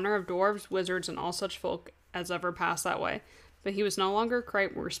had the honor of dwarves, wizards, and all such folk as ever passed that way. But he was no longer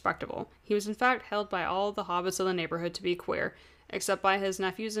quite respectable. He was in fact held by all the hobbits of the neighborhood to be queer, except by his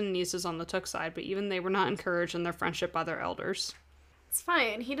nephews and nieces on the Took side, but even they were not encouraged in their friendship by their elders. It's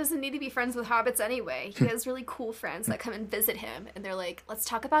fine. He doesn't need to be friends with hobbits anyway. He has really cool friends that come and visit him, and they're like, let's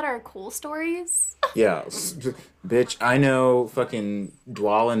talk about our cool stories. Yeah, bitch, I know fucking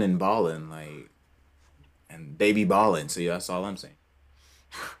Dwalin and Balin, and Baby Balin, so yeah, that's all I'm saying.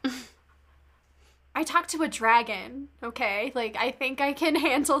 I talked to a dragon, okay? I think I can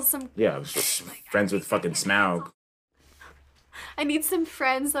handle some... Yeah, friends with fucking Smaug. I need some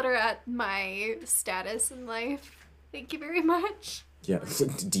friends that are at my status in life. Thank you very much. Yeah,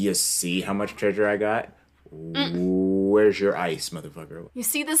 do you see how much treasure I got? Where's your ice, motherfucker? You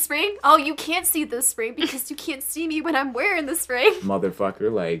see this ring? Oh, you can't see this ring because you can't see me when I'm wearing this ring.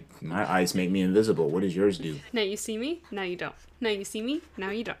 Motherfucker, my eyes make me invisible. What does yours do? Now you see me, now you don't. Now you see me, now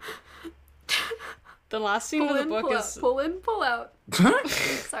you don't. The last scene pull of the in, book pull is... Out, pull in, pull out.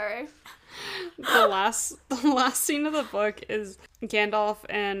 Sorry. The last scene of the book is Gandalf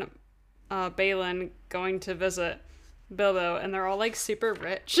and Balin going to visit Bilbo, and they're all super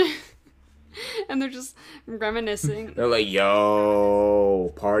rich. And they're just reminiscing. They're like,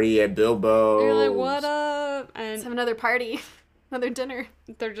 yo, party at Bilbo's. They're like, what up? And let's have another party. Another dinner.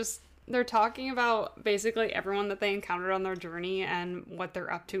 They're talking about basically everyone that they encountered on their journey and what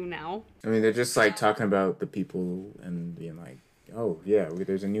they're up to now. I mean, they're just talking about the people and being like, oh yeah,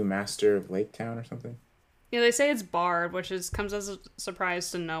 there's a new master of Lake Town or something. Yeah, they say it's Bard, which comes as a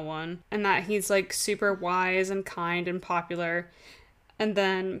surprise to no one. And that he's super wise and kind and popular. And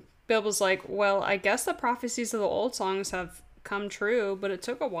then Bilbo's like, well, I guess the prophecies of the old songs have come true, but it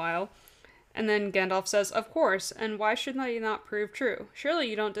took a while. And then Gandalf says, of course, and why should they not prove true? Surely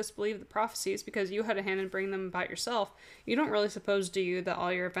you don't disbelieve the prophecies because you had a hand in bringing them about yourself. You don't really suppose, do you, that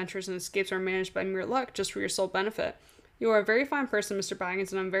all your adventures and escapes are managed by mere luck just for your sole benefit? You are a very fine person, Mr.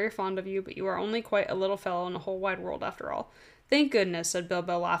 Baggins, and I'm very fond of you, but you are only quite a little fellow in the whole wide world after all. Thank goodness, said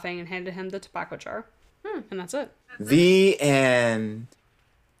Bilbo, laughing, and handed him the tobacco jar. And that's it. The end.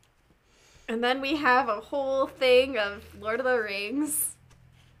 And then we have a whole thing of Lord of the Rings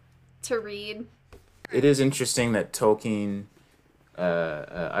to read. It is interesting that Tolkien,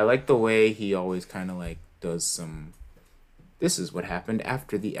 I like the way he always kind of does some, this is what happened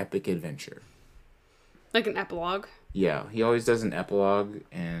after the epic adventure. Like an epilogue? Yeah, he always does an epilogue,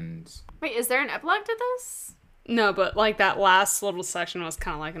 and Wait, is there an epilogue to this? No, but like that last little section was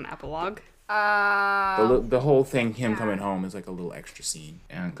kind of like an epilogue. the whole thing, him coming home, is like a little extra scene.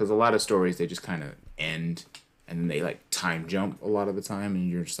 And because a lot of stories, they just kind of end, and then they like time jump a lot of the time, and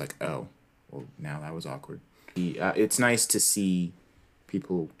you're just like, oh, well, now that was awkward. It's nice to see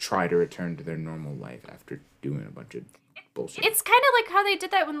people try to return to their normal life after doing a bunch of bullshit. It's kind of like how they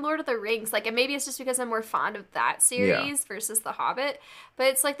did that with Lord of the Rings. Like, and maybe it's just because I'm more fond of that series versus The Hobbit. But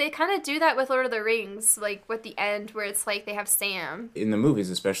it's like they kind of do that with Lord of the Rings, like with the end where it's like they have Sam. In the movies,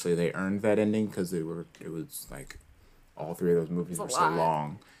 especially, they earned that ending because it was like all three of those movies were so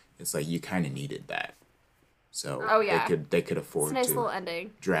long. It's like you kind of needed that. So they could afford it's a nice to little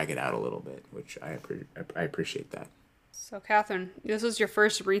ending. Drag it out a little bit, which I appreciate that. So, Catherine, this was your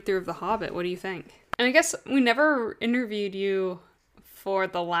first read-through of The Hobbit. What do you think? And I guess we never interviewed you for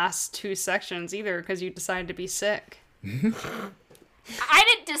the last 2 sections either because you decided to be sick. I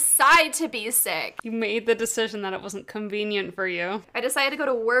didn't decide to be sick. You made the decision that it wasn't convenient for you. I decided to go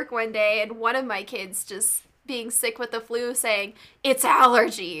to work one day and one of my kids just being sick with the flu saying, it's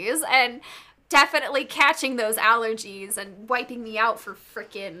allergies, and definitely catching those allergies and wiping me out for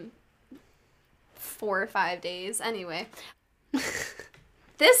frickin' 4 or 5 days. Anyway,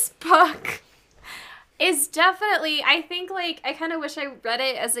 this book is definitely, I think, like, I kind of wish I read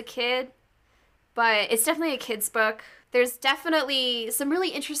it as a kid, but it's definitely a kid's book. There's definitely some really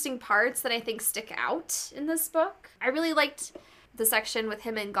interesting parts that I think stick out in this book. I really liked the section with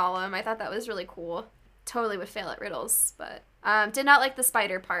him and Gollum. I thought that was really cool. Totally would fail at riddles, but did not like the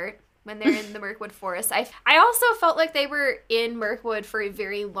spider part when they're in the Mirkwood Forest. I also felt like they were in Mirkwood for a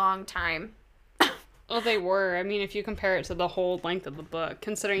very long time. Well, they were. I mean, if you compare it to the whole length of the book,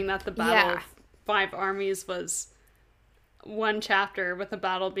 considering that the Battle of 5 Armies was 1 chapter, with the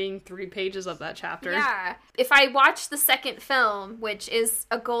battle being 3 pages of that chapter. Yeah. If I watch the second film, which is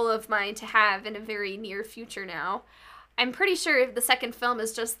a goal of mine to have in a very near future now, I'm pretty sure if the second film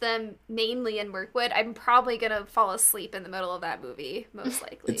is just them mainly in Mirkwood, I'm probably going to fall asleep in the middle of that movie, most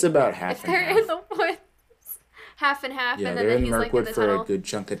likely. It's about half and half. If they're in the woods. Half and half. Yeah, and then they're in he's Mirkwood like in the for tunnel. a good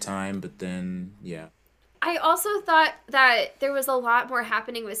chunk of time, but then, yeah. I also thought that there was a lot more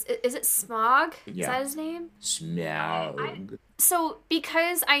happening with... Is it Smaug? Yeah. Is that his name? Smaug. So,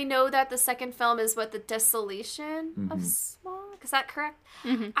 because I know that the second film is the desolation of Smaug, is that correct?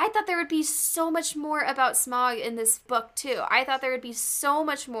 Mm-hmm. I thought there would be so much more about Smaug in this book, too. I thought there would be so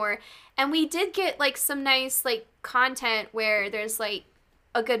much more. And we did get, like, some nice, like, content where there's, like,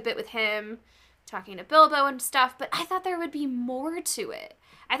 a good bit with him talking to Bilbo and stuff, but I thought there would be more to it.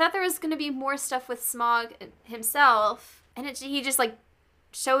 I thought there was going to be more stuff with Smaug himself, and he just, like,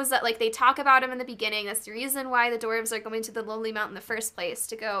 shows that, like, they talk about him in the beginning. That's the reason why the dwarves are going to the Lonely Mountain in the first place,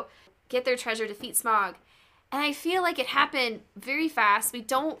 to go get their treasure, defeat Smaug. And I feel like it happened very fast. The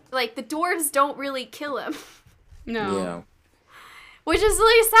dwarves don't really kill him. No. Yeah. Which is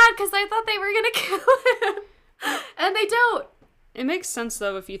really sad, because I thought they were going to kill him. And they don't. It makes sense,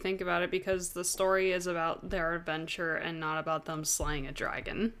 though, if you think about it, because the story is about their adventure and not about them slaying a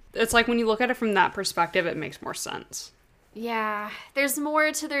dragon. It's like when you look at it from that perspective, it makes more sense. Yeah, there's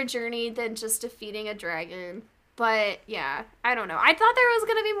more to their journey than just defeating a dragon. But, yeah, I don't know. I thought there was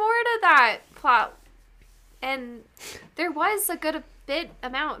going to be more to that plot. And there was a good bit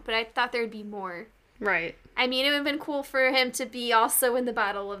amount, but I thought there'd be more. Right. I mean, it would have been cool for him to be also in the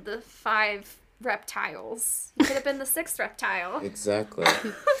Battle of the 5 reptiles. He could have been the 6th reptile. Exactly.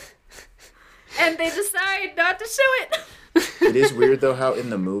 And they decide not to show it. It is weird, though, how in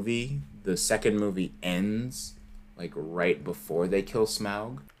the movie, the second movie ends, like, right before they kill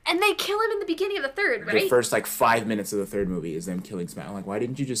Smaug. And they kill him in the beginning of the third, right? The first, like, 5 minutes of the third movie is them killing Smaug. I'm like, why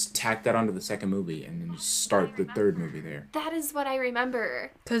didn't you just tack that onto the second movie and then just start the third movie there? That is what I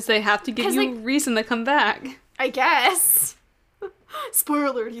remember. Because they have to give you a reason to come back. I guess. Spoiler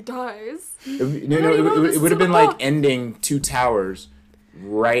alert, he dies. It would have been like ending Two Towers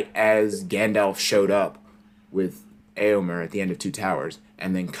right as Gandalf showed up with Éomer at the end of Two Towers,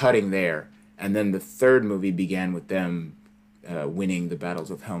 and then cutting there, and then the third movie began with them winning the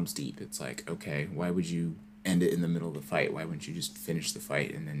battles of Helm's Deep. It's like, okay, why would you end it in the middle of the fight? Why wouldn't you just finish the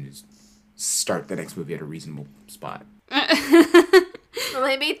fight and then just start the next movie at a reasonable spot? Well,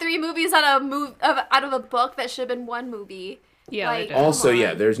 they made 3 movies out of a book that should have been 1 movie. Yeah, like, they did. Also,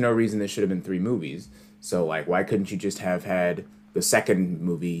 yeah, there's no reason there should have been 3 movies. So, like, why couldn't you just have had the second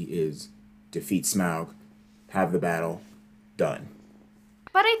movie is defeat Smaug, have the battle, done?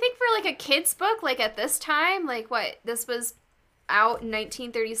 But I think for, like, a kid's book, like, at this time, like, what, this was out in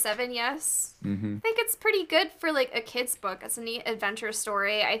 1937, yes? Mm-hmm. I think it's pretty good for, like, a kid's book. It's a neat adventure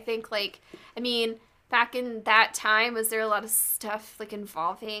story. I think, like, I mean, back in that time, was there a lot of stuff like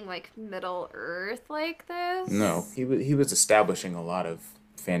involving like Middle Earth like this? No, he was establishing a lot of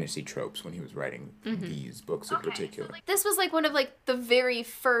fantasy tropes when he was writing these books in particular. So, like, this was like one of like the very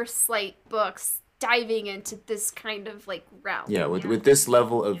first like books diving into this kind of like realm. Yeah, with this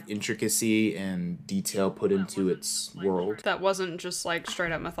level of intricacy and detail put into its world. That wasn't just like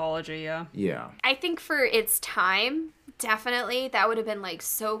straight up mythology, yeah. Yeah. I think for its time, definitely that would have been like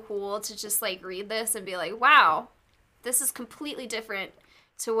so cool to just like read this and be like, wow, this is completely different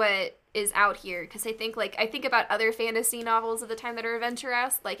to what is out here. Because I think about other fantasy novels of the time that are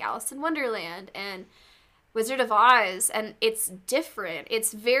adventure-esque, like Alice in Wonderland and Wizard of Oz, and it's different.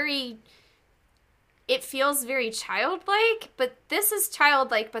 It feels very childlike, but this is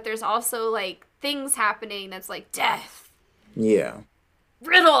childlike, but there's also like things happening that's like death, Yeah.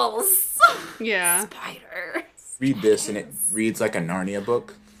 riddles, Yeah. spiders. Read this and it reads like a Narnia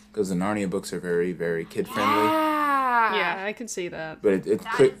book, because the Narnia books are very, very kid-friendly. Yeah, I can see that. But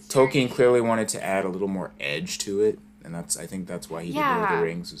Tolkien clearly wanted to add a little more edge to it, and I think that's why he did Lord of the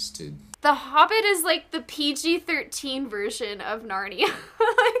Rings, was to... The Hobbit is like the PG-13 version of Narnia.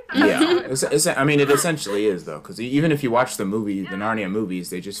 Yeah, it essentially is, though, because even if you watch the Narnia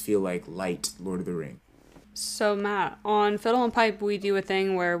movies, they just feel like light Lord of the Rings. So, Matt, on Fiddle and Pipe, we do a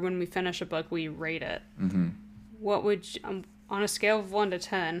thing where when we finish a book, we rate it. Mm-hmm. What would you, on a scale of 1 to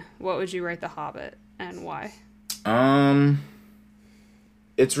 10, what would you rate The Hobbit, and why?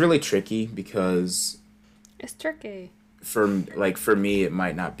 It's really tricky because... It's tricky. For me, it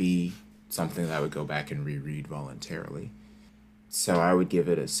might not be something that I would go back and reread voluntarily. So I would give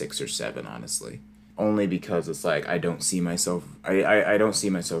it a 6 or 7, honestly. Only because it's like I don't see myself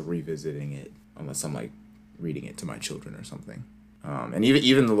revisiting it unless I'm like reading it to my children or something. And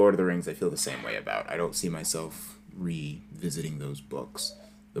even the Lord of the Rings, I feel the same way about. I don't see myself revisiting those books.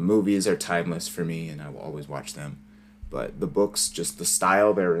 The movies are timeless for me, and I will always watch them. But the books, just the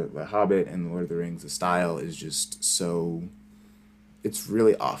style, the Hobbit and the Lord of the Rings, the style is just so... It's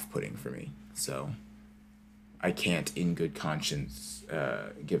really off-putting for me. So I can't, in good conscience,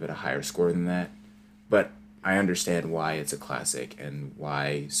 give it a higher score than that. But I understand why it's a classic and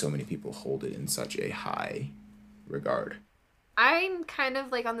why so many people hold it in such a high regard. I'm kind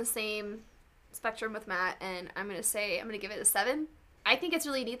of like on the same spectrum with Matt, and I'm going to give it a 7. I think it's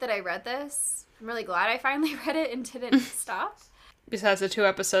really neat that I read this. I'm really glad I finally read it and didn't stop. Besides the 2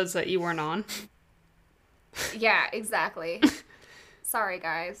 episodes that you weren't on. Yeah, exactly. Sorry,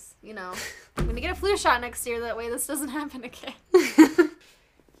 guys. You know, I'm going to get a flu shot next year. That way this doesn't happen again.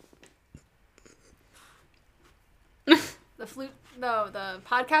 The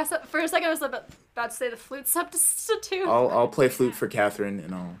podcast. For a second, I was about to say the flute substitute. I'll play flute for Catherine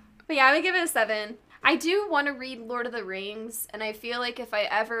and all. But yeah, I'm going to give it a 7. I do want to read Lord of the Rings, and I feel like if I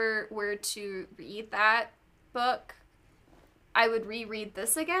ever were to read that book, I would reread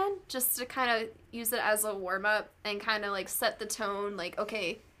this again, just to kind of use it as a warm-up and kind of, like, set the tone, like,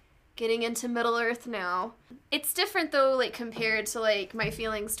 okay, getting into Middle-earth now. It's different, though, like, compared to, like, my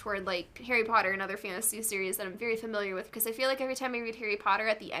feelings toward, like, Harry Potter and other fantasy series that I'm very familiar with, because I feel like every time I read Harry Potter,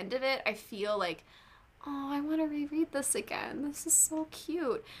 at the end of it, I feel like, oh, I want to reread this again. This is so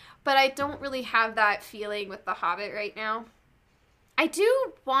cute. But I don't really have that feeling with The Hobbit right now. I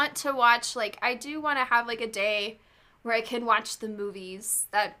do want to watch, like, I do want to have, like, a day where I can watch the movies.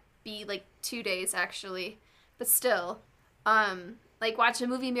 That'd be, like, 2 days, actually. But still, like, watch a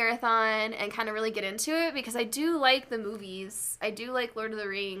movie marathon and kind of really get into it, because I do like the movies. I do like Lord of the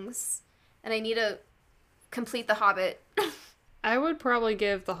Rings, and I need to complete The Hobbit. I would probably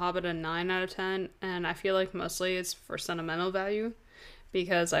give The Hobbit a 9 out of 10, and I feel like mostly it's for sentimental value,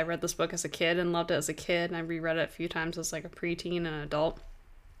 because I read this book as a kid and loved it as a kid, and I reread it a few times as like a preteen and an adult.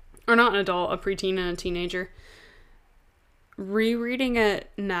 Or not an adult, a preteen and a teenager. Rereading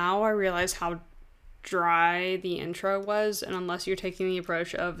it now, I realize how dry the intro was, and unless you're taking the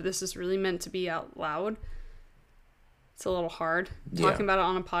approach of this is really meant to be out loud, it's a little hard. Yeah. Talking about it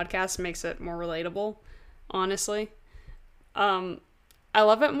on a podcast makes it more relatable, honestly. I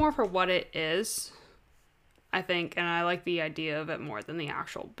love it more for what it is, I think, and I like the idea of it more than the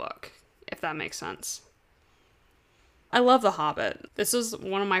actual book, if that makes sense. I love The Hobbit. This is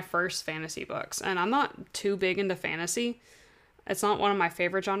one of my first fantasy books, and I'm not too big into fantasy. It's not one of my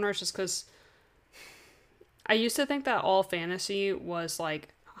favorite genres, just because I used to think that all fantasy was like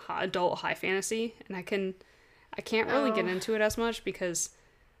adult high fantasy, and I can't really get into it as much because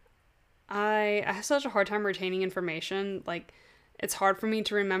I have such a hard time retaining information. Like, it's hard for me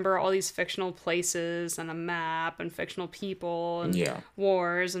to remember all these fictional places and a map and fictional people and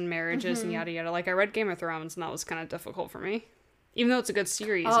wars and marriages and yada yada. Like, I read Game of Thrones, and that was kind of difficult for me. Even though it's a good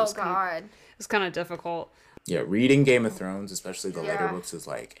series. Oh, God. It It's kind of difficult. Yeah, reading Game of Thrones, especially the later Yeah. books, is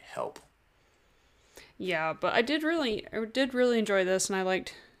like help. Yeah, but I did really enjoy this, and I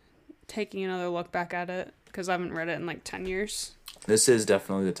liked taking another look back at it because I haven't read it in like 10 years. This is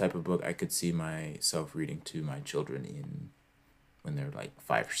definitely the type of book I could see myself reading to my children in when they're like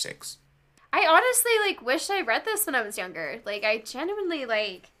 5 or 6. I honestly, like, wish I read this when I was younger. Like, I genuinely,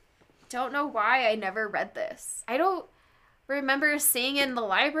 like, don't know why I never read this. I don't remember seeing it in the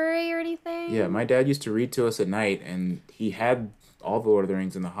library or anything. Yeah, my dad used to read to us at night, and he had all the Lord of the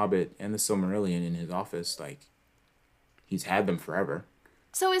Rings and the Hobbit and the Silmarillion in his office. Like, he's had them forever.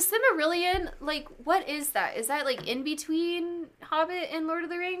 So is Silmarillion, like, what is that? Is that, like, in between Hobbit and Lord of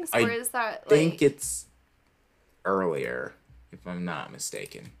the Rings? Or is that, I like... think it's earlier, if I'm not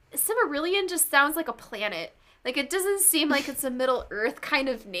mistaken. Silmarillion just sounds like a planet. Like, it doesn't seem like it's a Middle Earth kind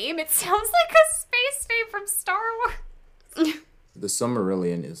of name. It sounds like a space name from Star Wars. The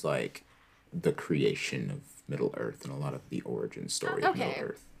Silmarillion is like the creation of Middle Earth and a lot of the origin story of Middle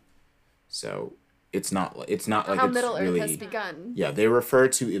Earth. So it's not like How it's Middle really, Earth has begun. Yeah, they refer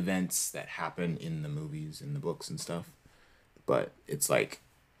to events that happen in the movies and the books and stuff, but it's like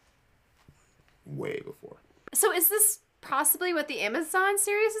way before. So is this possibly what the Amazon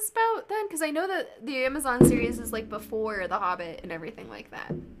series is about then? Because I know that the Amazon series is like before The Hobbit and everything like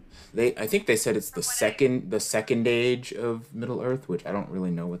that. I think they said it's the second age of Middle Earth, which I don't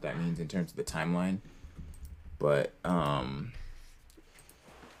really know what that means in terms of the timeline. But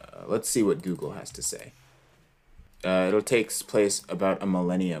let's see what Google has to say. It'll take place about a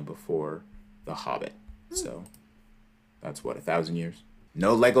millennia before The Hobbit. So that's what, 1,000 years?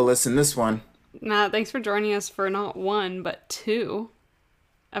 No Legolas in this one. Matt, thanks for joining us for not 1, but 2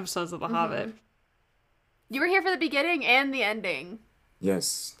 episodes of The Hobbit. You were here for the beginning and the ending.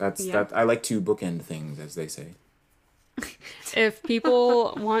 Yes, that. I like to bookend things, as they say. If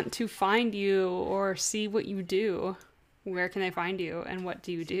people want to find you or see what you do, where can they find you and what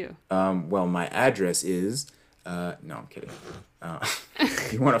do you do? Well, my address is... no, I'm kidding.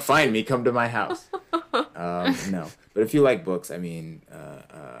 If you want to find me, come to my house. No. But if you like books, I mean,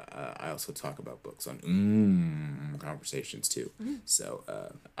 I also talk about books on conversations, too. So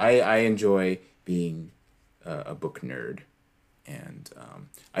I enjoy being a book nerd. And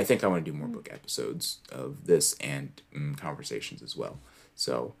I think I want to do more book episodes of this and conversations as well.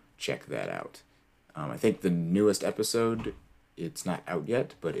 So check that out. I think the newest episode, it's not out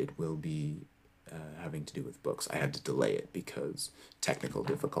yet, but it will be having to do with books. I had to delay it because technical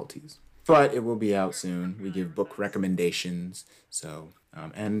difficulties. But it will be out soon. We give book recommendations. So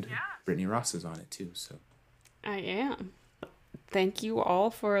and Brittany Ross is on it too. So I am. Thank you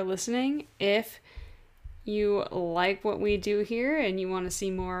all for listening. If you like what we do here and you want to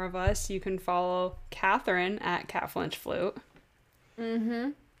see more of us, you can follow Catherine at CatFlinchFlute.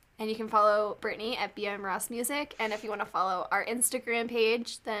 And you can follow Brittany at BM Ross Music. And if you want to follow our Instagram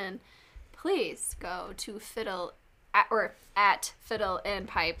page, then please go to at Fiddle and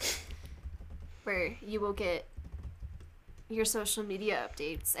Pipe, where you will get your social media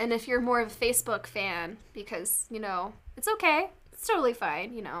updates. And if you're more of a Facebook fan, because, you know, it's okay. It's totally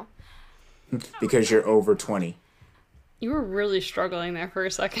fine, you know. because you're over 20. You were really struggling there for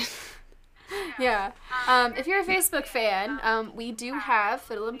a second. Yeah. If you're a Facebook fan, we do have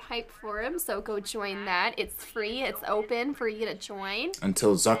Fiddle and Pipe Forum, so go join that. It's free. It's open for you to join.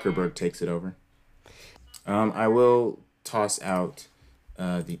 Until Zuckerberg takes it over. I will toss out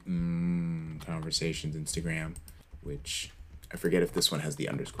the Conversations Instagram, which I forget if this one has the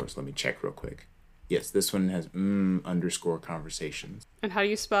underscore, so let me check real quick. Yes, this one has underscore conversations. And how do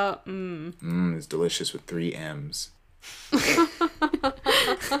you spell Is delicious with 3 M's.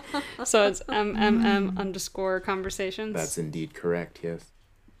 So it's MMM underscore conversations? That's indeed correct, yes.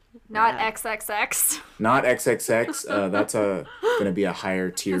 Not XXX. Not XXX. That's gonna be a higher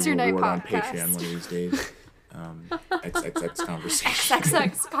tier That's your night reward on podcast. Patreon one of these days. XXX conversations.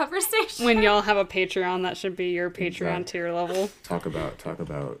 XXX conversation. When y'all have a Patreon, that should be your Patreon Exactly. tier level. Talk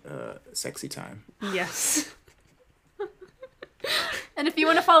about sexy time. Yes. And if you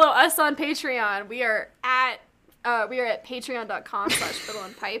want to follow us on Patreon, we are at patreon.com/Fiddle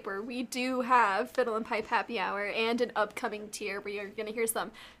and Pipe, where we do have Fiddle and Pipe Happy Hour and an upcoming tier where you're going to hear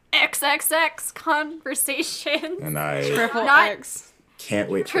some XXX conversations. And I Triple Not- X. can't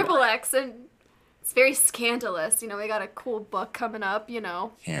wait for Triple X, and it's very scandalous. You know, we got a cool book coming up, you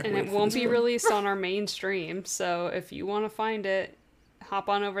know. Can't And wait it for won't this be one. released on our mainstream. So if you want to find it, hop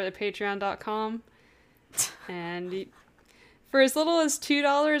on over to patreon.com. And for as little as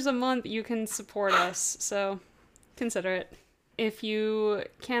 $2 a month, you can support us. So consider it. If you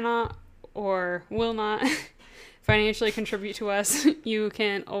cannot or will not financially contribute to us, you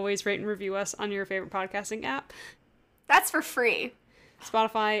can always rate and review us on your favorite podcasting app. That's for free.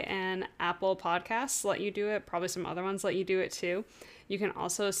 Spotify and Apple Podcasts let you do it. Probably some other ones let you do it too. You can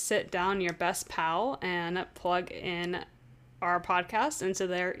also sit down your best pal and plug in our podcast into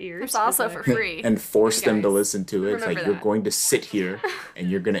their ears. It's also for free. And force them to guys. listen to it. It's Remember like, you're that. going to sit here and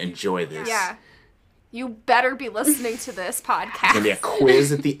you're going to enjoy this. Yeah. You better be listening to this podcast. There's going to be a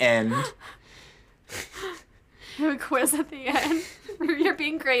quiz at the end. A quiz at the end. You're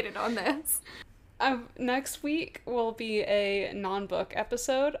being graded on this. Next week will be a non-book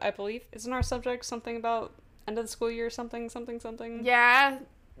episode, I believe. Isn't our subject something about end of the school year, something? Yeah.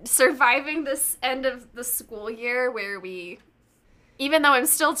 Surviving this end of the school year where we, even though I'm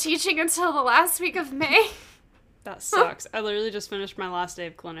still teaching until the last week of May. That sucks. I literally just finished my last day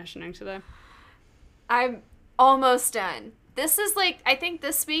of clinicianing today. I'm almost done. This is I think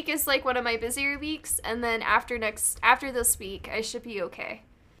this week is one of my busier weeks, and then after this week, I should be okay.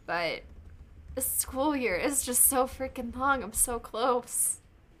 But the school year is just so freaking long. I'm so close.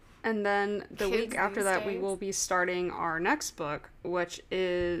 And then the Kids week after these that, we days. will be starting our next book, which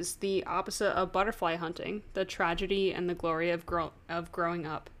is the opposite of Butterfly Hunting, The Tragedy and the Glory of Growing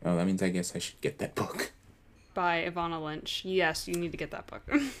Up Oh, that means I guess I should get that book. by Ivana Lynch. Yes, you need to get that book.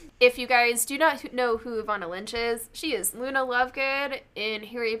 If you guys do not know who Ivana Lynch is, she is Luna Lovegood in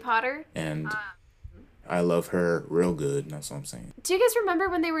Harry Potter. And I love her real good. That's what I'm saying. Do you guys remember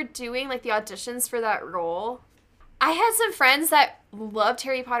when they were doing the auditions for that role? I had some friends that loved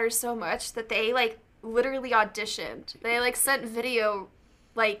Harry Potter so much that they literally auditioned. They sent video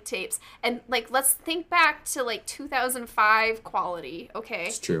tapes, and let's think back to 2005 quality, okay?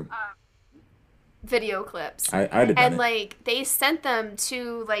 It's true. Video clips. I'd have done And it. they sent them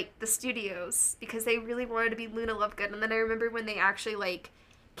to the studios because they really wanted to be Luna Lovegood. And then I remember when they actually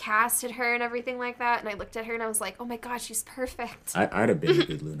casted her and everything like that, and I looked at her and I was like, oh my god, she's perfect. I'd have been a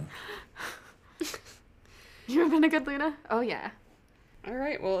good Luna. You have been a good Luna? Oh yeah. All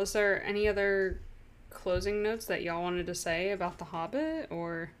right, well, is there any other closing notes that y'all wanted to say about The Hobbit,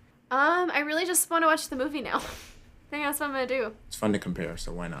 or? I really just want to watch the movie now. I think that's what I'm gonna do. It's fun to compare,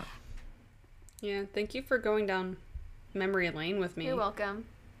 so why not? Yeah, thank you for going down memory lane with me. You're welcome.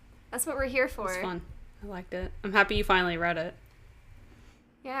 That's what we're here for. It was fun. I liked it. I'm happy you finally read it.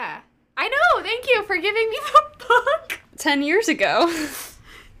 Yeah. I know! Thank you for giving me the book! 10 years ago.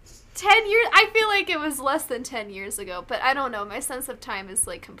 10 years? I feel like it was less than 10 years ago, but I don't know. My sense of time is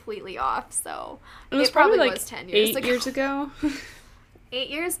completely off, so It was probably probably was 10 years 8 ago. years ago. 8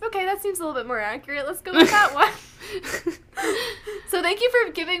 years? Okay, that seems a little bit more accurate. Let's go with that one. So thank you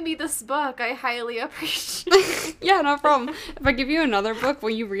for giving me this book. I highly appreciate it. Yeah, no problem. If I give you another book, will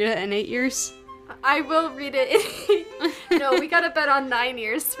you read it in 8 years? I will read it. No, we gotta bet on 9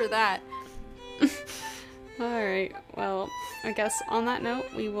 years for that. Alright, well, I guess on that note,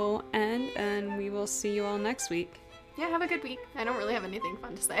 we will end, and we will see you all next week. Yeah, have a good week. I don't really have anything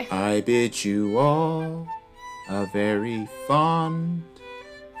fun to say. I bid you all a very fond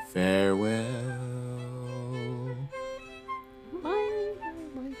farewell. Bye.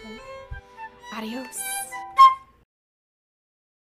 Adios.